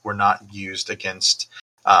certainly were not used against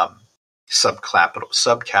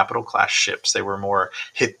subcapital class ships. They were more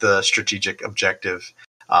hit the strategic objective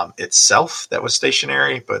itself that was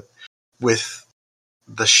stationary. But with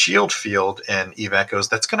the shield field and EVE Echoes,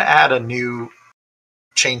 that's going to add a new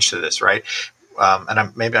change to this, right? And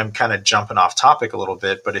I'm kind of jumping off topic a little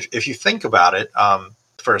bit, but if you think about it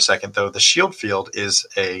for a second, though, the shield field is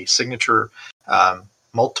a signature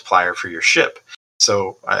multiplier for your ship.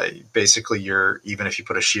 So basically, even if you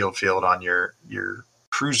put a shield field on your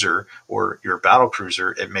cruiser or your battle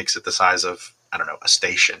cruiser, it makes it the size of, I don't know, a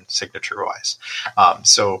station signature wise.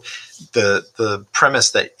 So the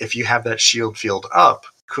premise that if you have that shield field up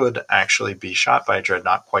could actually be shot by a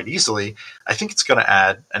Dreadnought quite easily, I think it's going to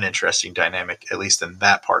add an interesting dynamic, at least in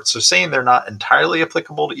that part. So saying they're not entirely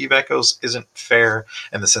applicable to EVE Echoes isn't fair,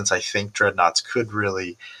 in the sense I think Dreadnoughts could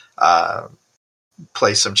really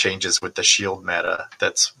play some changes with the shield meta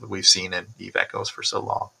that's we've seen in EVE Echoes for so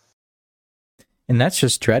long. And that's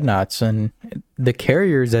just Dreadnoughts, and the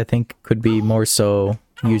carriers I think could be more so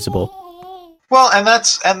usable. Well, and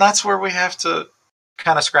that's where we have to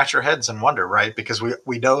kind of scratch our heads and wonder, right? Because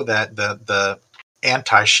we know that the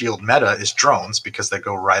anti-shield meta is drones, because they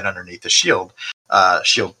go right underneath the shield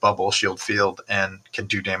bubble, shield field, and can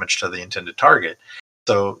do damage to the intended target.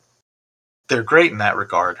 So they're great in that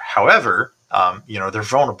regard. However, they're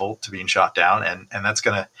vulnerable to being shot down, and that's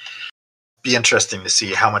going to be interesting to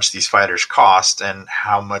see how much these fighters cost and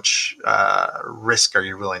how much risk are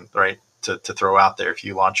you willing, right, to throw out there. If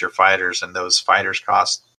you launch your fighters and those fighters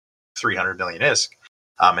cost 300 million ISK,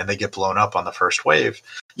 and they get blown up on the first wave,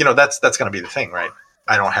 that's going to be the thing, right?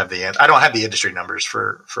 I don't have the industry numbers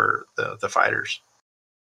for the fighters.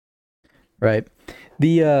 Right.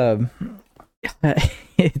 The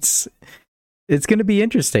it's going to be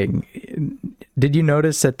interesting. Did you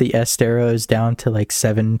notice that the Estero is down to like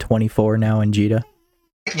 724 now in JITA?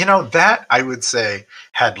 That I would say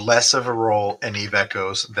had less of a role in EVE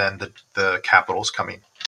Echoes than the capitals coming,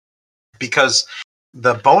 because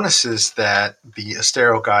the bonuses that the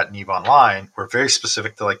Estero got in EVE Online were very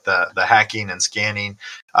specific to like the hacking and scanning,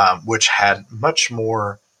 which had much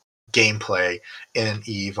more gameplay in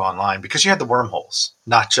EVE Online, because you had the wormholes,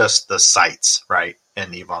 not just the sites, right,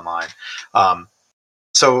 in EVE Online.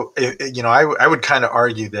 So, I would kind of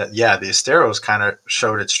argue that, the Esteros kind of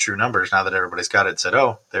showed its true numbers now that everybody's got it, said,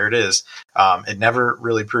 oh, there it is. It never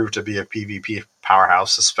really proved to be a PvP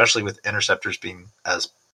powerhouse, especially with interceptors being as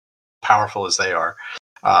powerful as they are.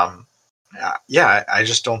 I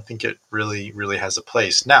just don't think it really, really has a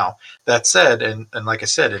place. Now, that said, and like I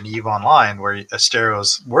said, in EVE Online, where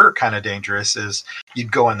Esteros were kind of dangerous, is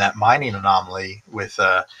you'd go in that mining anomaly with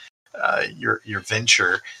your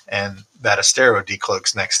venture, and that Estero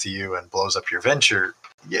decloaks next to you and blows up your venture.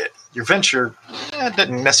 your venture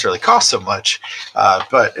didn't necessarily cost so much,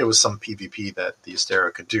 but it was some PvP that the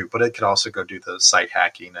Astero could do. But it could also go do the site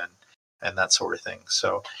hacking and that sort of thing.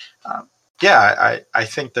 So, I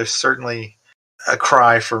think there's certainly a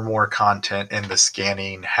cry for more content in the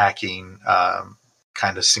scanning, hacking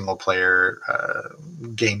kind of single player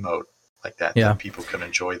game mode like that that people can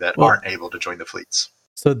enjoy that aren't able to join the fleets.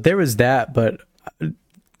 So there was that, but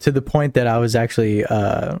to the point that I was actually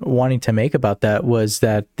wanting to make about that was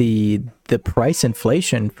that the price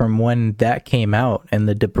inflation from when that came out and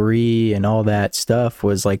the debris and all that stuff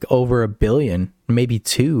was like over $1 billion, maybe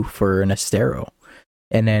 $2 billion for an Astero.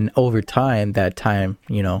 And then over time,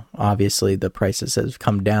 obviously the prices have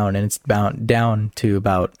come down and it's down to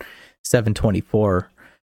about 724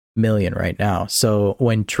 million right now. So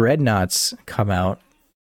when dreadnoughts come out,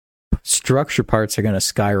 structure parts are going to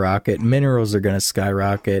skyrocket, minerals are going to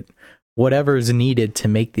skyrocket, whatever is needed to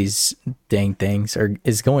make these dang things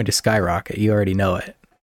is going to skyrocket. You already know it.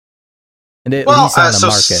 And at least on the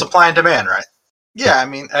market. Supply and demand, right? Yeah, I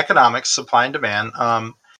mean, economics, supply and demand.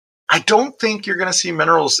 I don't think you're going to see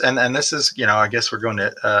minerals, and this is, I guess we're going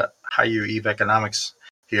to how you Eve economics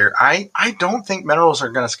here. I don't think minerals are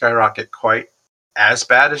going to skyrocket quite as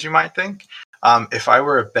bad as you might think. If I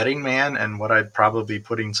were a betting man, and what I'd probably be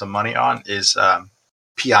putting some money on is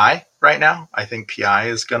PI right now. I think PI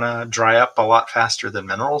is going to dry up a lot faster than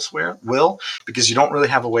minerals will, because you don't really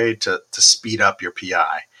have a way to speed up your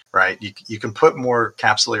PI, right? You can put more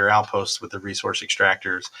capsuleer outposts with the resource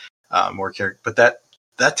extractors, but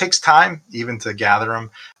that takes time even to gather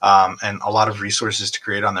them, and a lot of resources to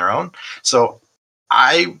create on their own. So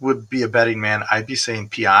I would be a betting man. I'd be saying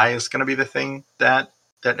PI is going to be the thing that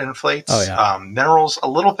inflates. Minerals a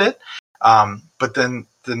little bit, but then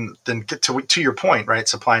get to your point, right?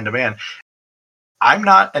 Supply and demand. I'm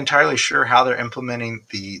not entirely sure how they're implementing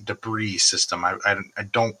the debris system. I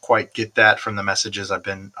don't quite get that from the messages. I've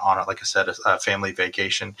been on, like I said, a family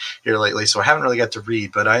vacation here lately, so I haven't really got to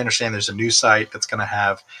read. But I understand there's a new site that's going to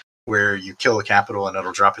have where you kill a capital and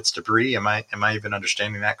it'll drop its debris. Am I even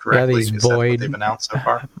understanding that correctly? Yeah, Is that what they've announced so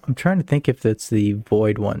far? I'm trying to think if it's the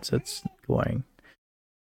void ones that's going.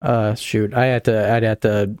 Shoot, I'd have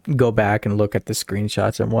to go back and look at the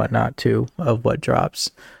screenshots and whatnot too of what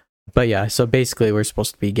drops. But yeah, so basically we're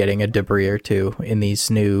supposed to be getting a debris or two in these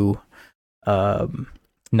new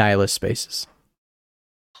Nihilist spaces.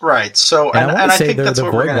 Right. So, and I think they're that's the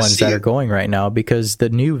what we're void going to ones see. that are going right now, because the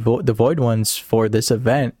new the void ones for this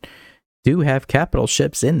event do have capital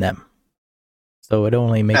ships in them. So it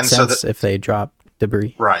only makes sense if they drop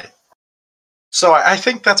debris. Right. So I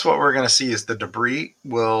think that's what we're going to see is the debris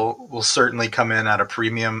will certainly come in at a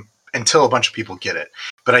premium until a bunch of people get it.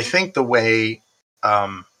 But I think the way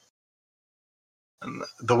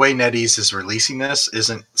NetEase is releasing this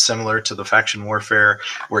isn't similar to the faction warfare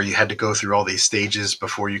where you had to go through all these stages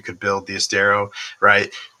before you could build the Astero,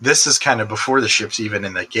 right? This is kind of before the ship's even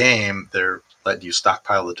in the game, they're letting you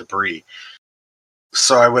stockpile the debris.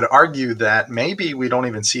 So I would argue that maybe we don't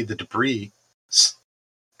even see the debris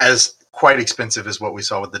as quite expensive as what we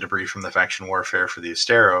saw with the debris from the faction warfare for the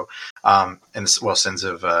Astero. Not Sins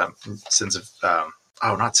of,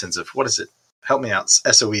 what is it? Help me out.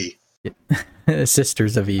 SOE.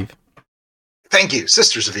 Sisters of Eve. Thank you,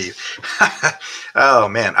 Sisters of Eve. Oh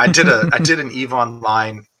man, I did an Eve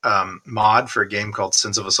Online mod for a game called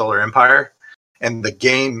Sins of a Solar Empire, and the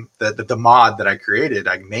game the mod that I created,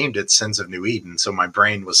 I named it Sins of New Eden. So my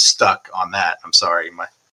brain was stuck on that. I'm sorry, my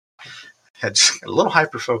head's a little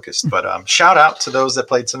hyper focused. But shout out to those that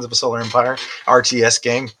played Sins of a Solar Empire RTS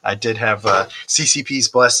game. I did have CCP's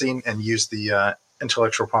blessing and used the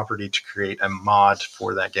intellectual property to create a mod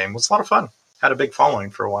for that game. It was a lot of fun. Had a big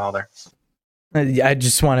following for a while there. I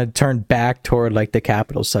just want to turn back toward like the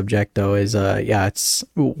capital subject though. It's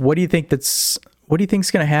what do you think is going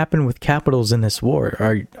to happen with capitals in this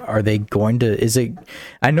war? Are they going to? Is it?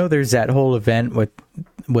 I know there's that whole event with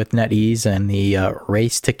NetEase and the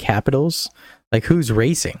race to capitals. Like who's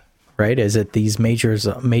racing? Right? Is it these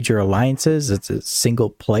major alliances? It's single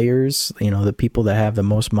players, the people that have the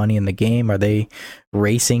most money in the game. Are they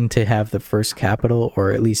racing to have the first capital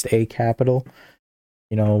or at least a capital?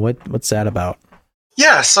 What's that about?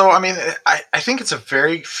 Yeah, so I mean, I think it's a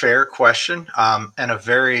very fair question, and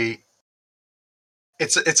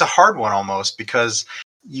it's a hard one almost, because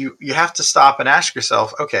you have to stop and ask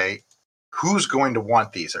yourself, okay, who's going to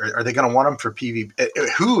want these? Are they going to want them for PvP?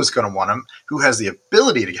 Who is going to want them? Who has the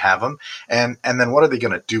ability to have them? And then what are they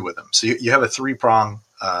going to do with them? So you have a three-prong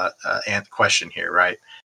question here, right?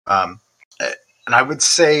 And I would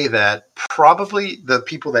say that probably the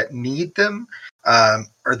people that need them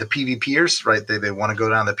are the PvPers, right? They want to go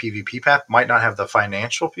down the PvP path, might not have the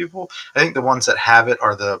financial people. I think the ones that have it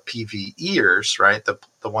are the PvEers, right? The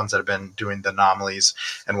ones that have been doing the anomalies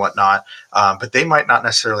and whatnot. But they might not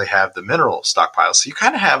necessarily have the mineral stockpile. So you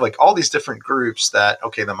kind of have like all these different groups that,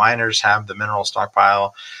 okay, the miners have the mineral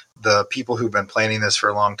stockpile. The people who've been planning this for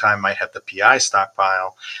a long time might have the PI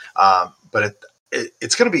stockpile. But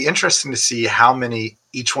it's going to be interesting to see how many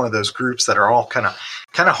each one of those groups that are all kind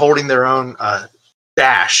of holding their own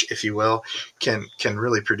dash, if you will, can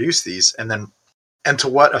really produce these, and to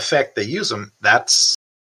what effect they use them.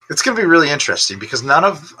 It's going to be really interesting because none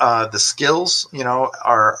of the skills,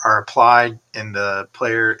 are applied in the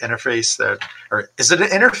player interface. Or is it an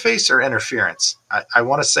interface or interference? I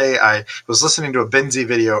want to say I was listening to a Benzi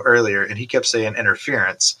video earlier, and he kept saying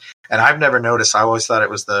interference, and I've never noticed. I always thought it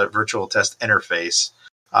was the virtual test interface.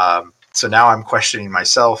 So now I'm questioning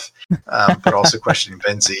myself, but also questioning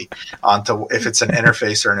Benzi onto if it's an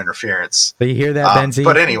interface or an interference. So you hear that, Benzi?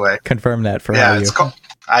 But anyway, confirm that for all you. It's called.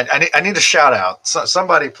 I need a shout out. So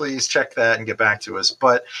somebody please check that and get back to us.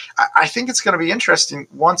 But I think it's going to be interesting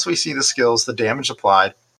once we see the skills, the damage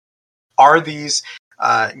applied. Are these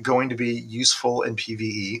going to be useful in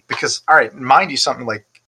PvE? Because, all right, mind you, something like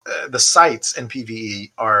the sites in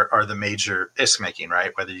PvE are the major ISK making,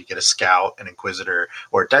 right? Whether you get a Scout, an Inquisitor,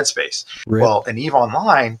 or Dead Space. Right. Well, in EVE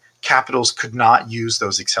Online, Capitals could not use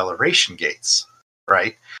those acceleration gates,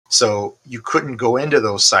 right? So you couldn't go into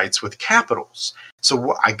those sites with Capitals.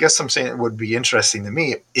 So I guess I'm saying it would be interesting to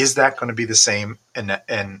me. Is that going to be the same in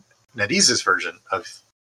NetEase's version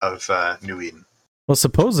of New Eden? Well,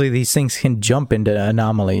 supposedly these things can jump into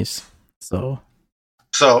anomalies. So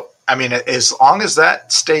I mean, as long as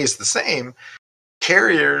that stays the same,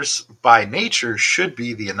 carriers by nature should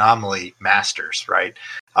be the anomaly masters, right?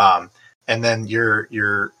 And then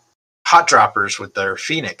your hot droppers with their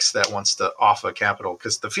Phoenix that wants to off a capital,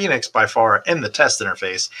 because the Phoenix by far in the test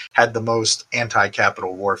interface had the most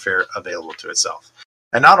anti-capital warfare available to itself.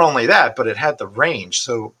 And not only that, but it had the range.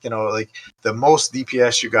 So, like the most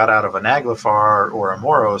DPS you got out of a Naglfar or a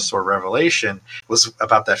Moros or Revelation was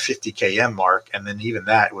about that 50 km mark. And then even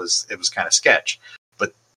that it was kind of sketch.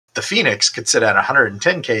 But the Phoenix could sit at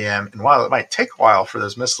 110 km. And while it might take a while for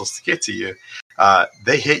those missiles to get to you,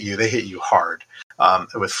 they hit you hard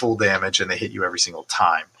with full damage, and they hit you every single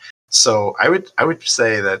time. So I would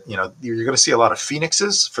say that you're going to see a lot of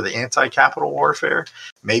Phoenixes for the anti-capital warfare,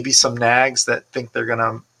 maybe some Nags that think they're going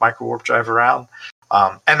to micro warp drive around,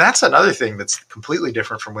 and that's another thing that's completely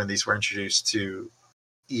different from when these were introduced to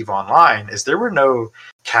EVE Online. Is there were no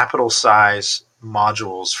capital size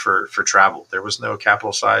modules for travel. There was no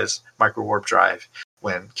capital size micro warp drive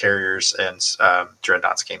when Carriers and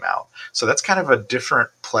Dreadnoughts came out. So that's kind of a different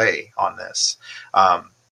play on this.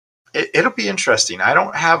 It'll be interesting. I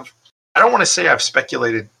don't want to say I've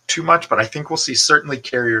speculated too much, but I think we'll see certainly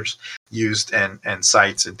Carriers used and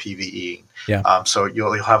sites in PvE. Yeah. So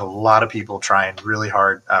you'll have a lot of people trying really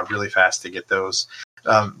hard, really fast to get those.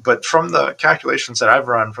 But from the calculations that I've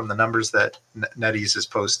run, from the numbers that NetEase has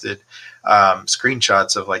posted,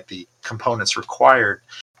 screenshots of like the components required,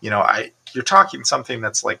 you're talking something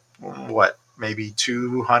that's like what, maybe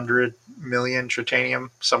 200 million tritanium,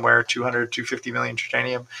 somewhere 250 million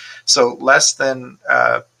tritanium. So less than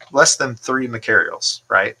 3 materials,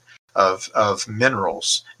 right? Of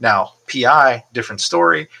minerals. Now, PI, different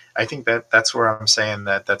story. I think that's where I'm saying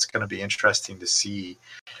that's going to be interesting to see.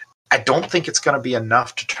 I don't think it's going to be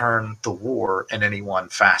enough to turn the war in any one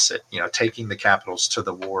facet. Taking the capitals to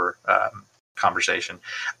the war conversation.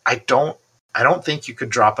 I don't think you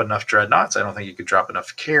could drop enough dreadnoughts. I don't think you could drop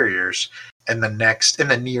enough carriers in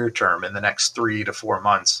the near term, in the next 3 to 4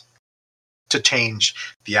 months, to change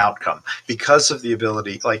the outcome because of the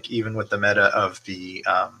ability, like even with the meta of the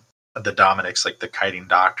Dominics, like the kiting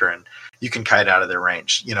doctrine, you can kite out of their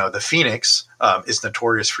range. The Phoenix is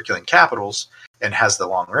notorious for killing capitals and has the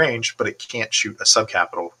long range, but it can't shoot a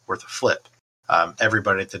sub-capital worth a flip.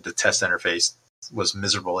 Everybody that did the test interface was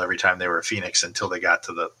miserable every time they were a Phoenix until they got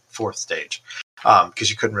to the 4th stage, because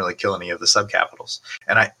you couldn't really kill any of the sub-capitals.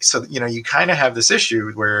 And you kind of have this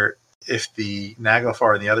issue where if the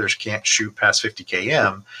Naglfar and the others can't shoot past 50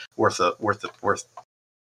 km worth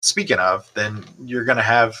speaking of, then you're going to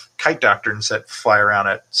have kite doctrines that fly around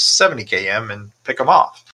at 70 km and pick them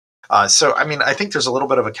off. So, I think there's a little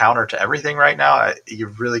bit of a counter to everything right now. You're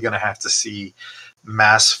really going to have to see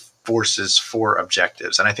mass forces for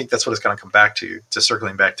objectives. And I think that's what it's going to come back to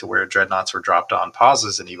circling back to where Dreadnoughts were dropped on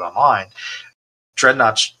pauses in EVE Online.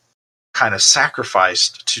 Dreadnoughts kind of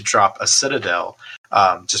sacrificed to drop a Citadel,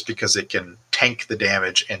 just because it can tank the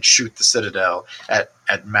damage and shoot the Citadel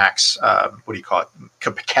at max, what do you call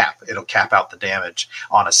it, cap. It'll cap out the damage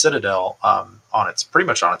on a Citadel pretty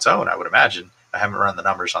much on its own, I would imagine. I haven't run the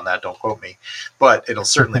numbers on that, don't quote me. But it'll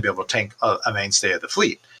certainly be able to tank a mainstay of the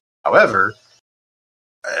fleet. However,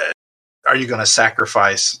 are you going to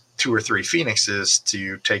sacrifice 2 or 3 Phoenixes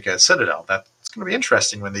to take a Citadel? That's going to be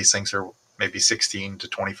interesting when these things are maybe 16 to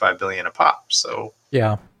 25 billion a pop. So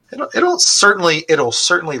yeah, it'll certainly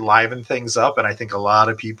liven things up, and I think a lot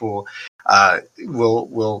of people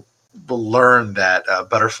will learn that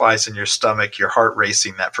butterflies in your stomach, your heart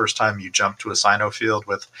racing that first time you jump to a Sino field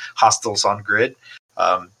with hostiles on grid.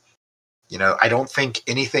 I don't think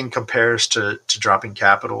anything compares to dropping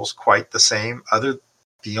capitals quite the same.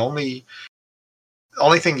 The only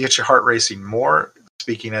thing that gets your heart racing more,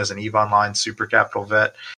 speaking as an EVE Online Super Capital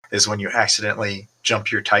vet, is when you accidentally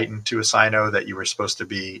jump your Titan to a Sino that you were supposed to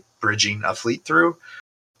be bridging a fleet through.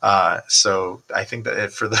 So I think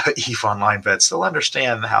that for the EVE Online vets, they'll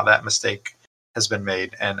understand how that mistake has been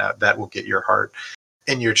made, and that will get your heart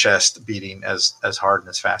in your chest beating as hard and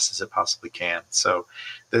as fast as it possibly can. So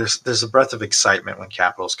there's a breath of excitement when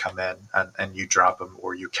capitals come in and you drop them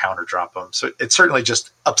or you counter drop them. So it certainly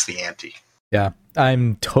just ups the ante. Yeah,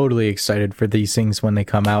 I'm totally excited for these things when they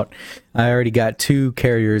come out. I already got 2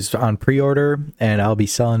 carriers on pre-order, and I'll be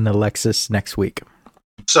selling the Lexus next week.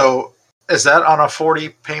 So is that on a 40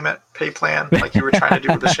 pay plan like you were trying to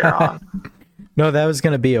do with the Charon? No, that was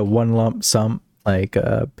going to be a one lump sum,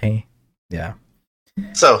 pay. Yeah.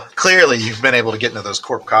 So clearly you've been able to get into those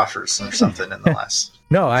corp coffers or something in the last...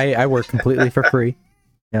 No, I work completely for free.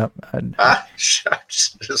 Yep.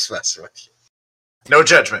 Just messing with you. No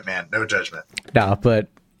judgment, man. No judgment. No, but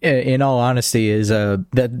in all honesty, is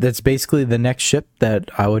that's basically the next ship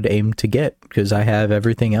that I would aim to get, because I have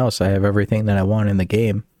everything else. I have everything that I want in the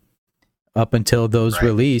game. Up until those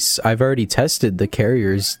release, I've already tested the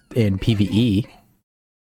carriers in PvE.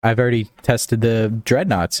 I've already tested the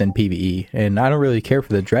Dreadnoughts in PvE, and I don't really care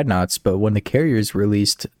for the Dreadnoughts, but when the carriers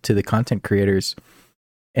released to the content creators,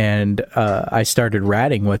 and I started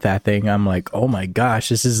ratting with that thing, I'm like, oh my gosh,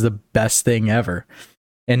 this is the best thing ever.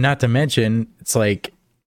 And not to mention, it's like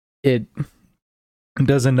it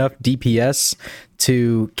does enough DPS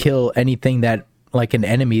to kill anything that, like an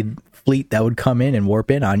enemy fleet that would come in and warp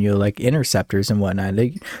in on you, like interceptors and whatnot.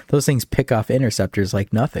 Those things pick off interceptors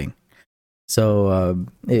like nothing. So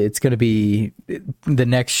it's going to be the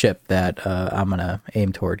next ship that I'm going to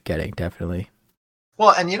aim toward getting, definitely.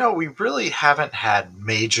 Well, and we really haven't had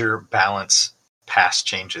major balance pass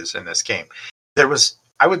changes in this game. There was,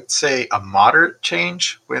 I would say, a moderate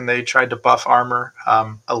change when they tried to buff armor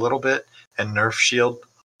a little bit and nerf shield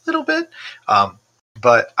a little bit.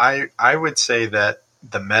 But I would say that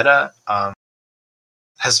the meta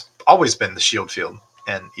has always been the shield field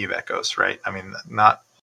and EVE Echoes, right? I mean, not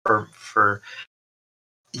for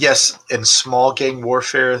yes, in small gang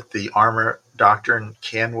warfare, the armor doctrine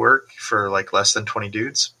can work for like less than 20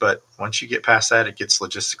 dudes, but once you get past that, it gets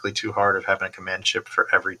logistically too hard of having a command ship for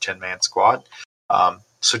every 10-man squad.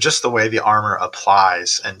 So just the way the armor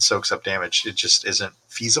applies and soaks up damage, it just isn't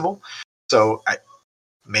feasible. So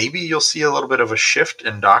maybe you'll see a little bit of a shift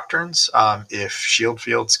in doctrines if shield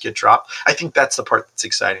fields get dropped. I think that's the part that's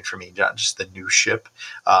exciting for me, not just the new ship,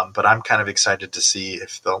 but I'm kind of excited to see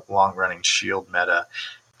if the long-running shield meta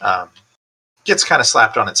gets kind of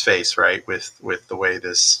slapped on its face, right, with the way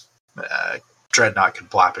this Dreadnought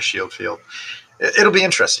could blap a shield field. It'll be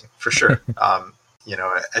interesting, for sure.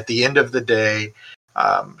 At the end of the day,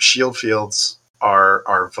 shield fields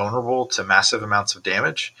are vulnerable to massive amounts of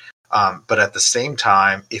damage. But at the same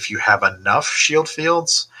time, if you have enough shield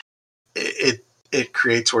fields, it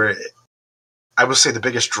creates where I would say the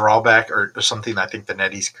biggest drawback, or something I think the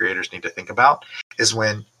NetEase creators need to think about, is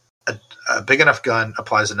when a big enough gun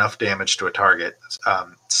applies enough damage to a target,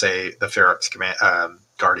 say the Ferox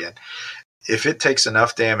Guardian. If it takes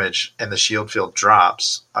enough damage and the shield field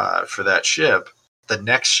drops for that ship, the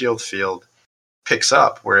next shield field picks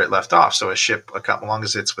up where it left off. So a ship, as long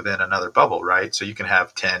as it's within another bubble, right? So you can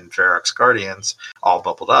have 10 Ferox Guardians all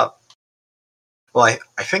bubbled up. Well,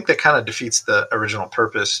 I think that kind of defeats the original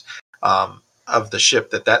purpose of the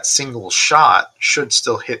ship, that single shot should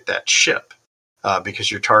still hit that ship because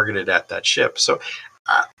you're targeted at that ship. So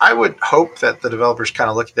I would hope that the developers kind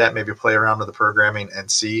of look at that, maybe play around with the programming and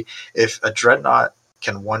see if a Dreadnought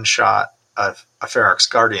can one-shot a Ferox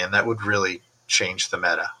Guardian. That would really change the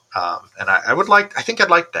meta. And I think I'd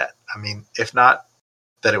like that. I mean, if not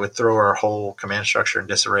that it would throw our whole command structure in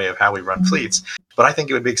disarray of how we run fleets, but I think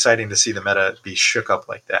it would be exciting to see the meta be shook up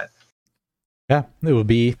like that. Yeah, it will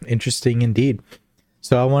be interesting indeed.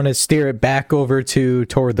 So I want to steer it back over to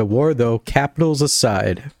toward the war, though. Capitals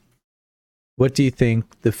aside, what do you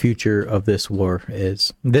think the future of this war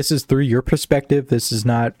is? This is through your perspective. This is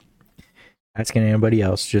not asking anybody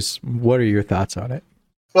else. Just what are your thoughts on it?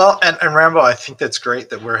 Well, and Rambo, I think that's great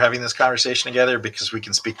that we're having this conversation together because we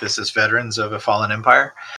can speak this as veterans of a fallen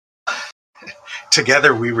empire.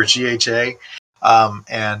 Together, we were GHA,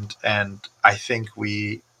 and I think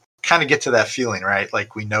we kind of get to that feeling, right?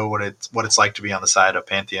 Like we know what it's like to be on the side of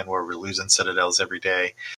Pantheon where we're losing citadels every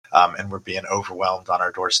day, and we're being overwhelmed on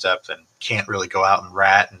our doorstep and can't really go out and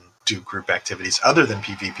rat and do group activities other than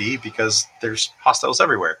PvP because there's hostiles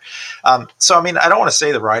everywhere. So, I mean, I don't want to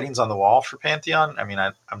say the writing's on the wall for Pantheon. I mean,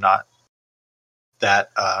 I'm not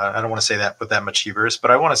that, I don't want to say that with that much hubris,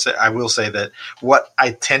 but I will say that what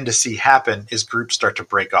I tend to see happen is groups start to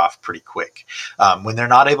break off pretty quick. When they're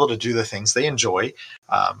not able to do the things they enjoy,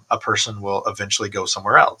 a person will eventually go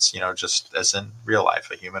somewhere else, just as in real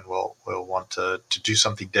life, a human will want to do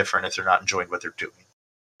something different if they're not enjoying what they're doing.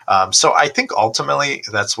 So I think ultimately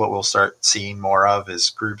that's what we'll start seeing more of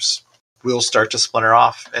is groups will start to splinter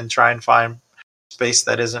off and try and find space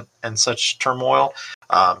that isn't in such turmoil,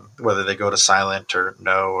 whether they go to Silent or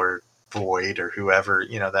No or Void or whoever,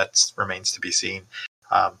 that remains to be seen.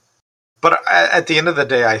 But at the end of the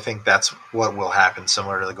day, I think that's what will happen,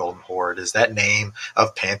 similar to the Golden Horde, is that name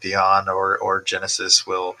of Pantheon or Genesis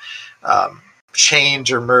will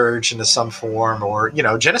change or merge into some form. Or,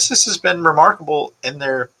 Genesis has been remarkable in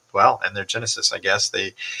their Genesis, I guess.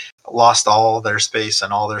 They lost all their space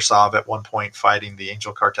and all their Sov at one point fighting the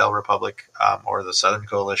Angel Cartel Republic or the Southern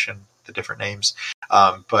Coalition, the different names.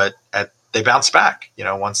 But they bounced back,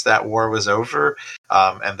 once that war was over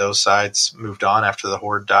and those sides moved on after the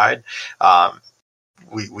Horde died.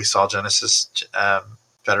 We saw Genesis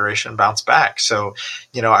Federation bounce back. So,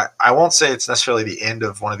 I won't say it's necessarily the end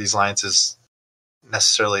of one of these alliances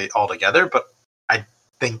necessarily altogether, but I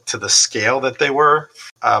think to the scale that they were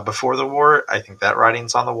before the war, I think that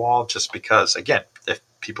writing's on the wall just because, again, if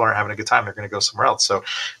people aren't having a good time, they're going to go somewhere else. So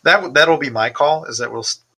that'll be my call, is that we'll,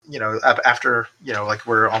 after, like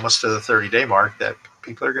we're almost to the 30-day mark, that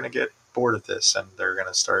people are going to get bored of this and they're going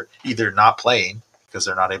to start either not playing because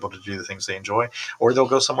they're not able to do the things they enjoy, or they'll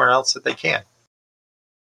go somewhere else that they can.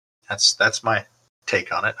 That's my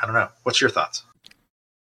take on it. I don't know. What's your thoughts?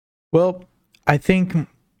 Well, I think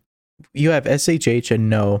you have SHH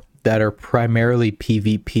and No that are primarily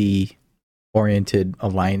PvP oriented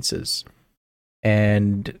alliances.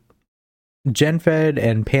 And GenFed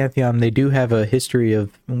and Pantheon, they do have a history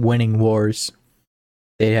of winning wars.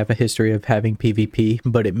 They have a history of having PvP,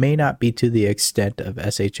 but it may not be to the extent of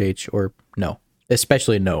SHH or No,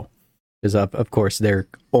 especially No, because of course they're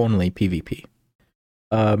only PvP.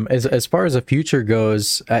 As far as the future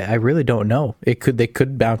goes, I really don't know. They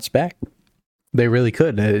could bounce back. They really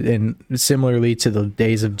could. And similarly to the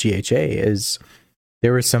days of GHA, is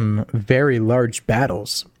there were some very large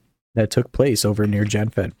battles that took place over near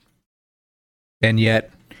GenFed. And yet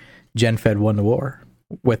GenFed won the war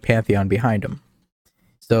with Pantheon behind them.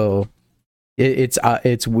 So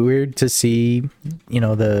it's weird to see,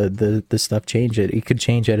 the stuff change. It could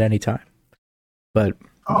change at any time. But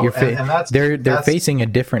they're facing a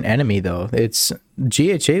different enemy, though. It's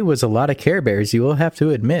GHA was a lot of Care Bears. You will have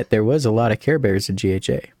to admit there was a lot of Care Bears in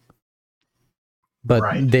GHA, but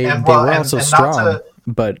right. they were also strong.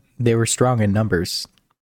 But they were strong in numbers.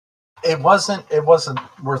 It wasn't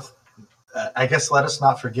worth. I guess let us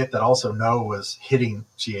not forget that also No was hitting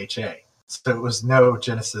GHA, so it was No,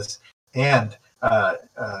 Genesis, and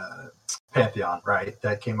Pantheon, right?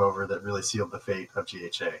 That came over that really sealed the fate of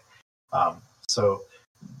GHA. So.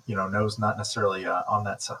 No's not necessarily on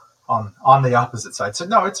that on the opposite side. So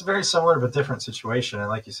no, it's a very similar but different situation. And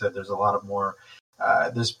like you said, there's a lot of more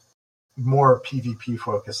there's more PvP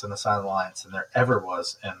focus in the Silent Alliance than there ever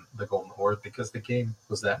was in the Golden Horde because the game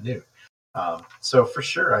was that new. So for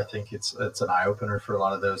sure, I think it's an eye opener for a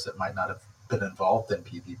lot of those that might not have been involved in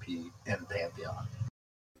PvP in Pantheon.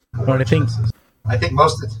 Well, I think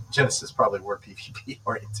most of Genesis probably were PvP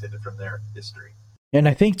oriented from their history. And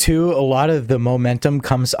I think, too, a lot of the momentum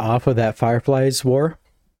comes off of that Fireflies war.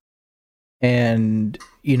 And,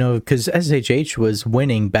 because SHH was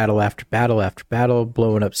winning battle after battle after battle,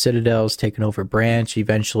 blowing up citadels, taking over Branch,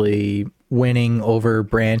 eventually winning over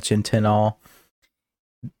Branch and Tinal.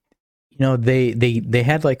 They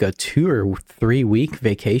had like a 2 or 3 week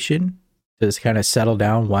vacation to just kind of settle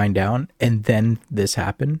down, wind down, and then this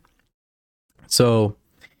happened. So...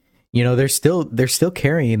 they're still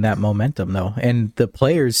carrying that momentum though, and the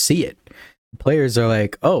players see it. The players are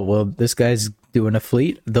like, "Oh, well, this guy's doing a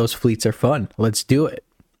fleet. Those fleets are fun. Let's do it."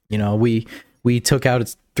 We we took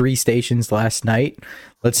out 3 stations last night.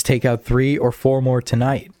 Let's take out 3 or 4 more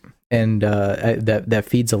tonight. And that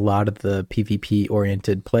feeds a lot of the PvP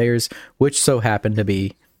oriented players, which so happen to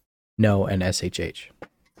be No and SHH.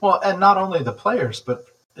 Well, and not only the players, but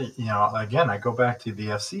again, I go back to the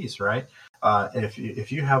FCs, right?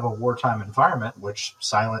 If you have a wartime environment, which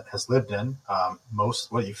Silent has lived in,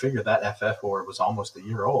 you figure that FF war was almost a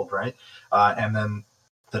year old, right? And then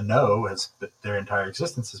the No their entire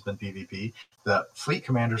existence has been PvP. The fleet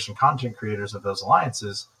commanders and content creators of those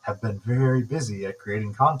alliances have been very busy at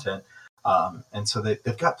creating content. And so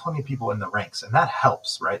they've got plenty of people in the ranks, and that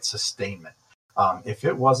helps, right? Sustainment. If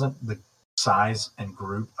it wasn't the size and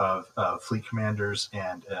group of fleet commanders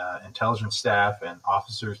and intelligence staff and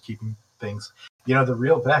officers keeping things, the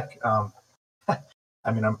real Beck,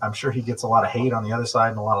 I mean, I'm sure he gets a lot of hate on the other side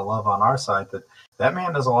and a lot of love on our side, but that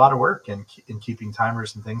man does a lot of work in keeping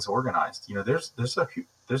timers and things organized.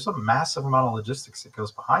 There's a massive amount of logistics that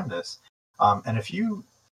goes behind this. And if you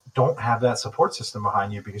don't have that support system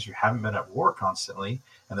behind you because you haven't been at war constantly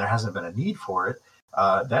and there hasn't been a need for it,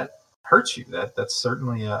 that hurts you. That's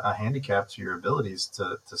certainly a handicap to your abilities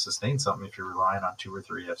to sustain something if you're relying on 2 or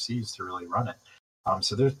 3 FCs to really run it.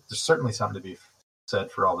 So there's certainly something to be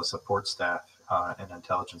said for all the support staff and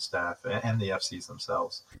intelligence staff and the FCs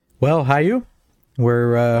themselves. Well, Hayu,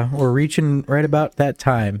 we're reaching right about that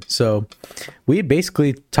time. So we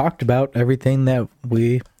basically talked about everything that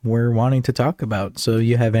we were wanting to talk about. So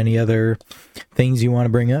you have any other things you want to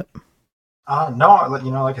bring up? No,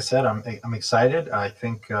 like I said, I'm excited. I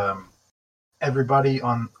think everybody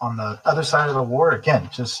on the other side of the war, again,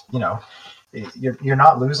 just you're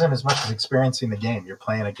not losing as much as experiencing the game. You're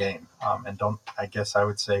playing a game, and I guess I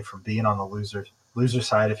would say from being on the loser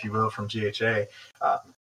side, if you will, from GHA,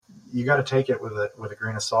 you got to take it with a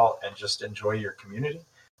grain of salt and just enjoy your community,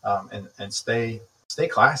 and stay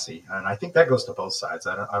classy. And I think that goes to both sides.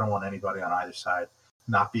 I don't want anybody on either side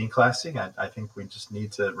not being classy. I think we just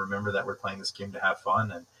need to remember that we're playing this game to have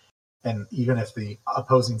fun, and even if the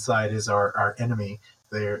opposing side is our enemy,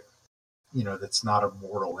 that's not a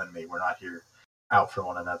mortal enemy. We're not here out for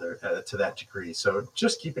one another to that degree. So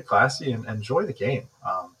just keep it classy and enjoy the game.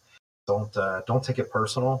 Don't take it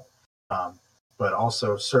personal, but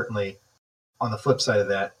also certainly on the flip side of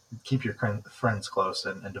that, keep your friends close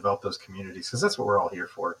and develop those communities, because that's what we're all here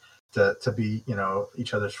for, to be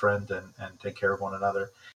each other's friend and take care of one another.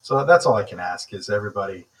 So that's all I can ask is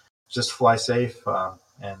everybody just fly safe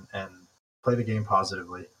and play the game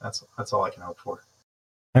positively. That's all I can hope for.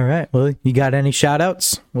 All right. Well, you got any shout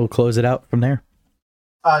outs? We'll close it out from there.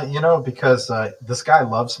 Because this guy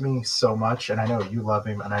loves me so much, and I know you love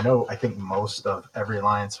him, and I think most of every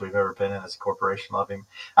alliance we've ever been in as a corporation love him.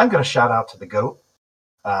 I'm going to shout out to the GOAT,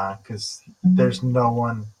 because there's no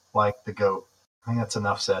one like the GOAT. I think that's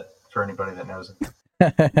enough said for anybody that knows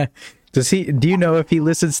him. Do you know if he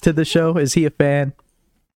listens to the show? Is he a fan?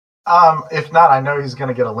 If not, I know he's going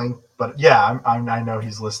to get a link, but yeah, I know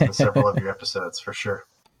he's listened to several of your episodes for sure.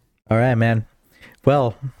 All right, man.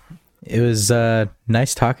 Well, it was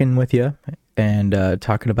nice talking with you and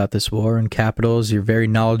talking about this war and capitals. You're very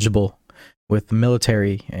knowledgeable with the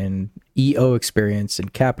military and EO experience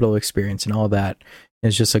and capital experience and all that.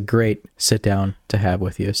 It's just a great sit down to have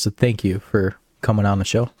with you. So thank you for coming on the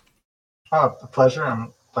show. A pleasure.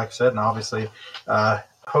 And like I said, and obviously,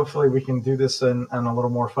 hopefully we can do this in a little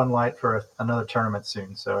more fun light for another tournament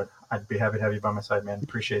soon. So I'd be happy to have you by my side, man.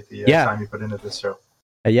 Appreciate the time you put into this show.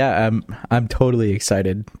 Yeah, I'm totally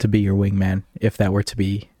excited to be your wingman. If that were to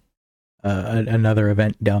be another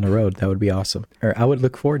event down the road, that would be awesome. Or I would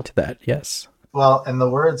look forward to that. Yes. Well, in the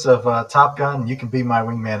words of Top Gun, you can be my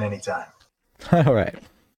wingman anytime. All right.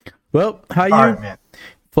 Well, how you? All right, man.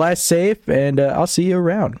 Fly safe, and I'll see you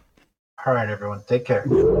around. All right, everyone. Take care.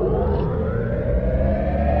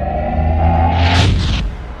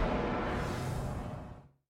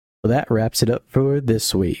 Well, that wraps it up for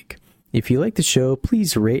this week. If you like the show,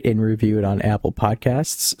 please rate and review it on Apple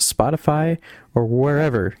Podcasts, Spotify, or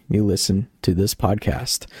wherever you listen to this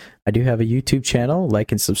podcast. I do have a YouTube channel.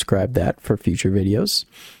 Like and subscribe that for future videos.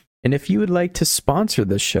 And if you would like to sponsor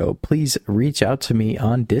the show, please reach out to me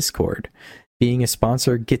on Discord. Being a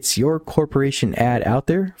sponsor gets your corporation ad out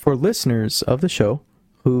there for listeners of the show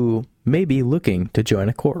who may be looking to join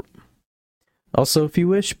a corp. Also, if you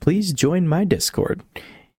wish, please join my Discord.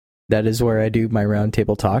 That is where I do my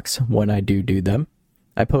roundtable talks when I do them.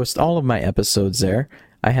 I post all of my episodes there.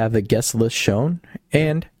 I have the guest list shown,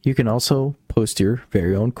 and you can also post your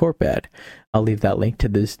very own corp ad. I'll leave that link to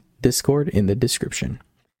this Discord in the description.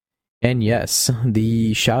 And yes,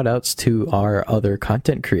 the shout outs to our other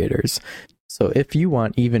content creators. So if you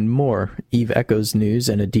want even more Eve Echoes news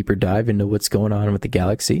and a deeper dive into what's going on with the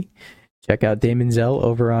galaxy, check out Damon Zell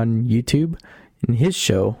over on YouTube and his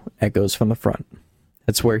show, Echoes from the Front.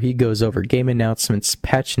 That's where he goes over game announcements,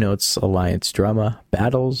 patch notes, alliance drama,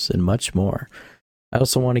 battles, and much more. I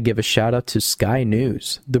also want to give a shout out to Sky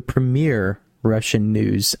News, the premier Russian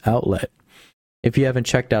news outlet. If you haven't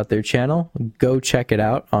checked out their channel, go check it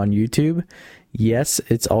out on YouTube. Yes,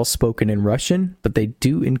 it's all spoken in Russian, but they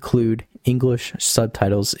do include English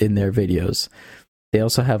subtitles in their videos. They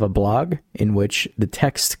also have a blog in which the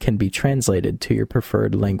text can be translated to your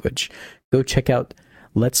preferred language. Go check out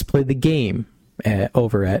Let's Play the Game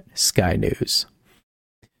over at Sky News.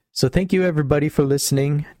 So thank you everybody for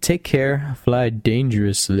listening. Take care, fly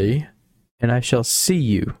dangerously, and I shall see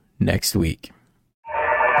you next week.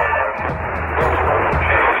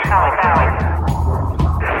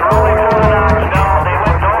 Rolling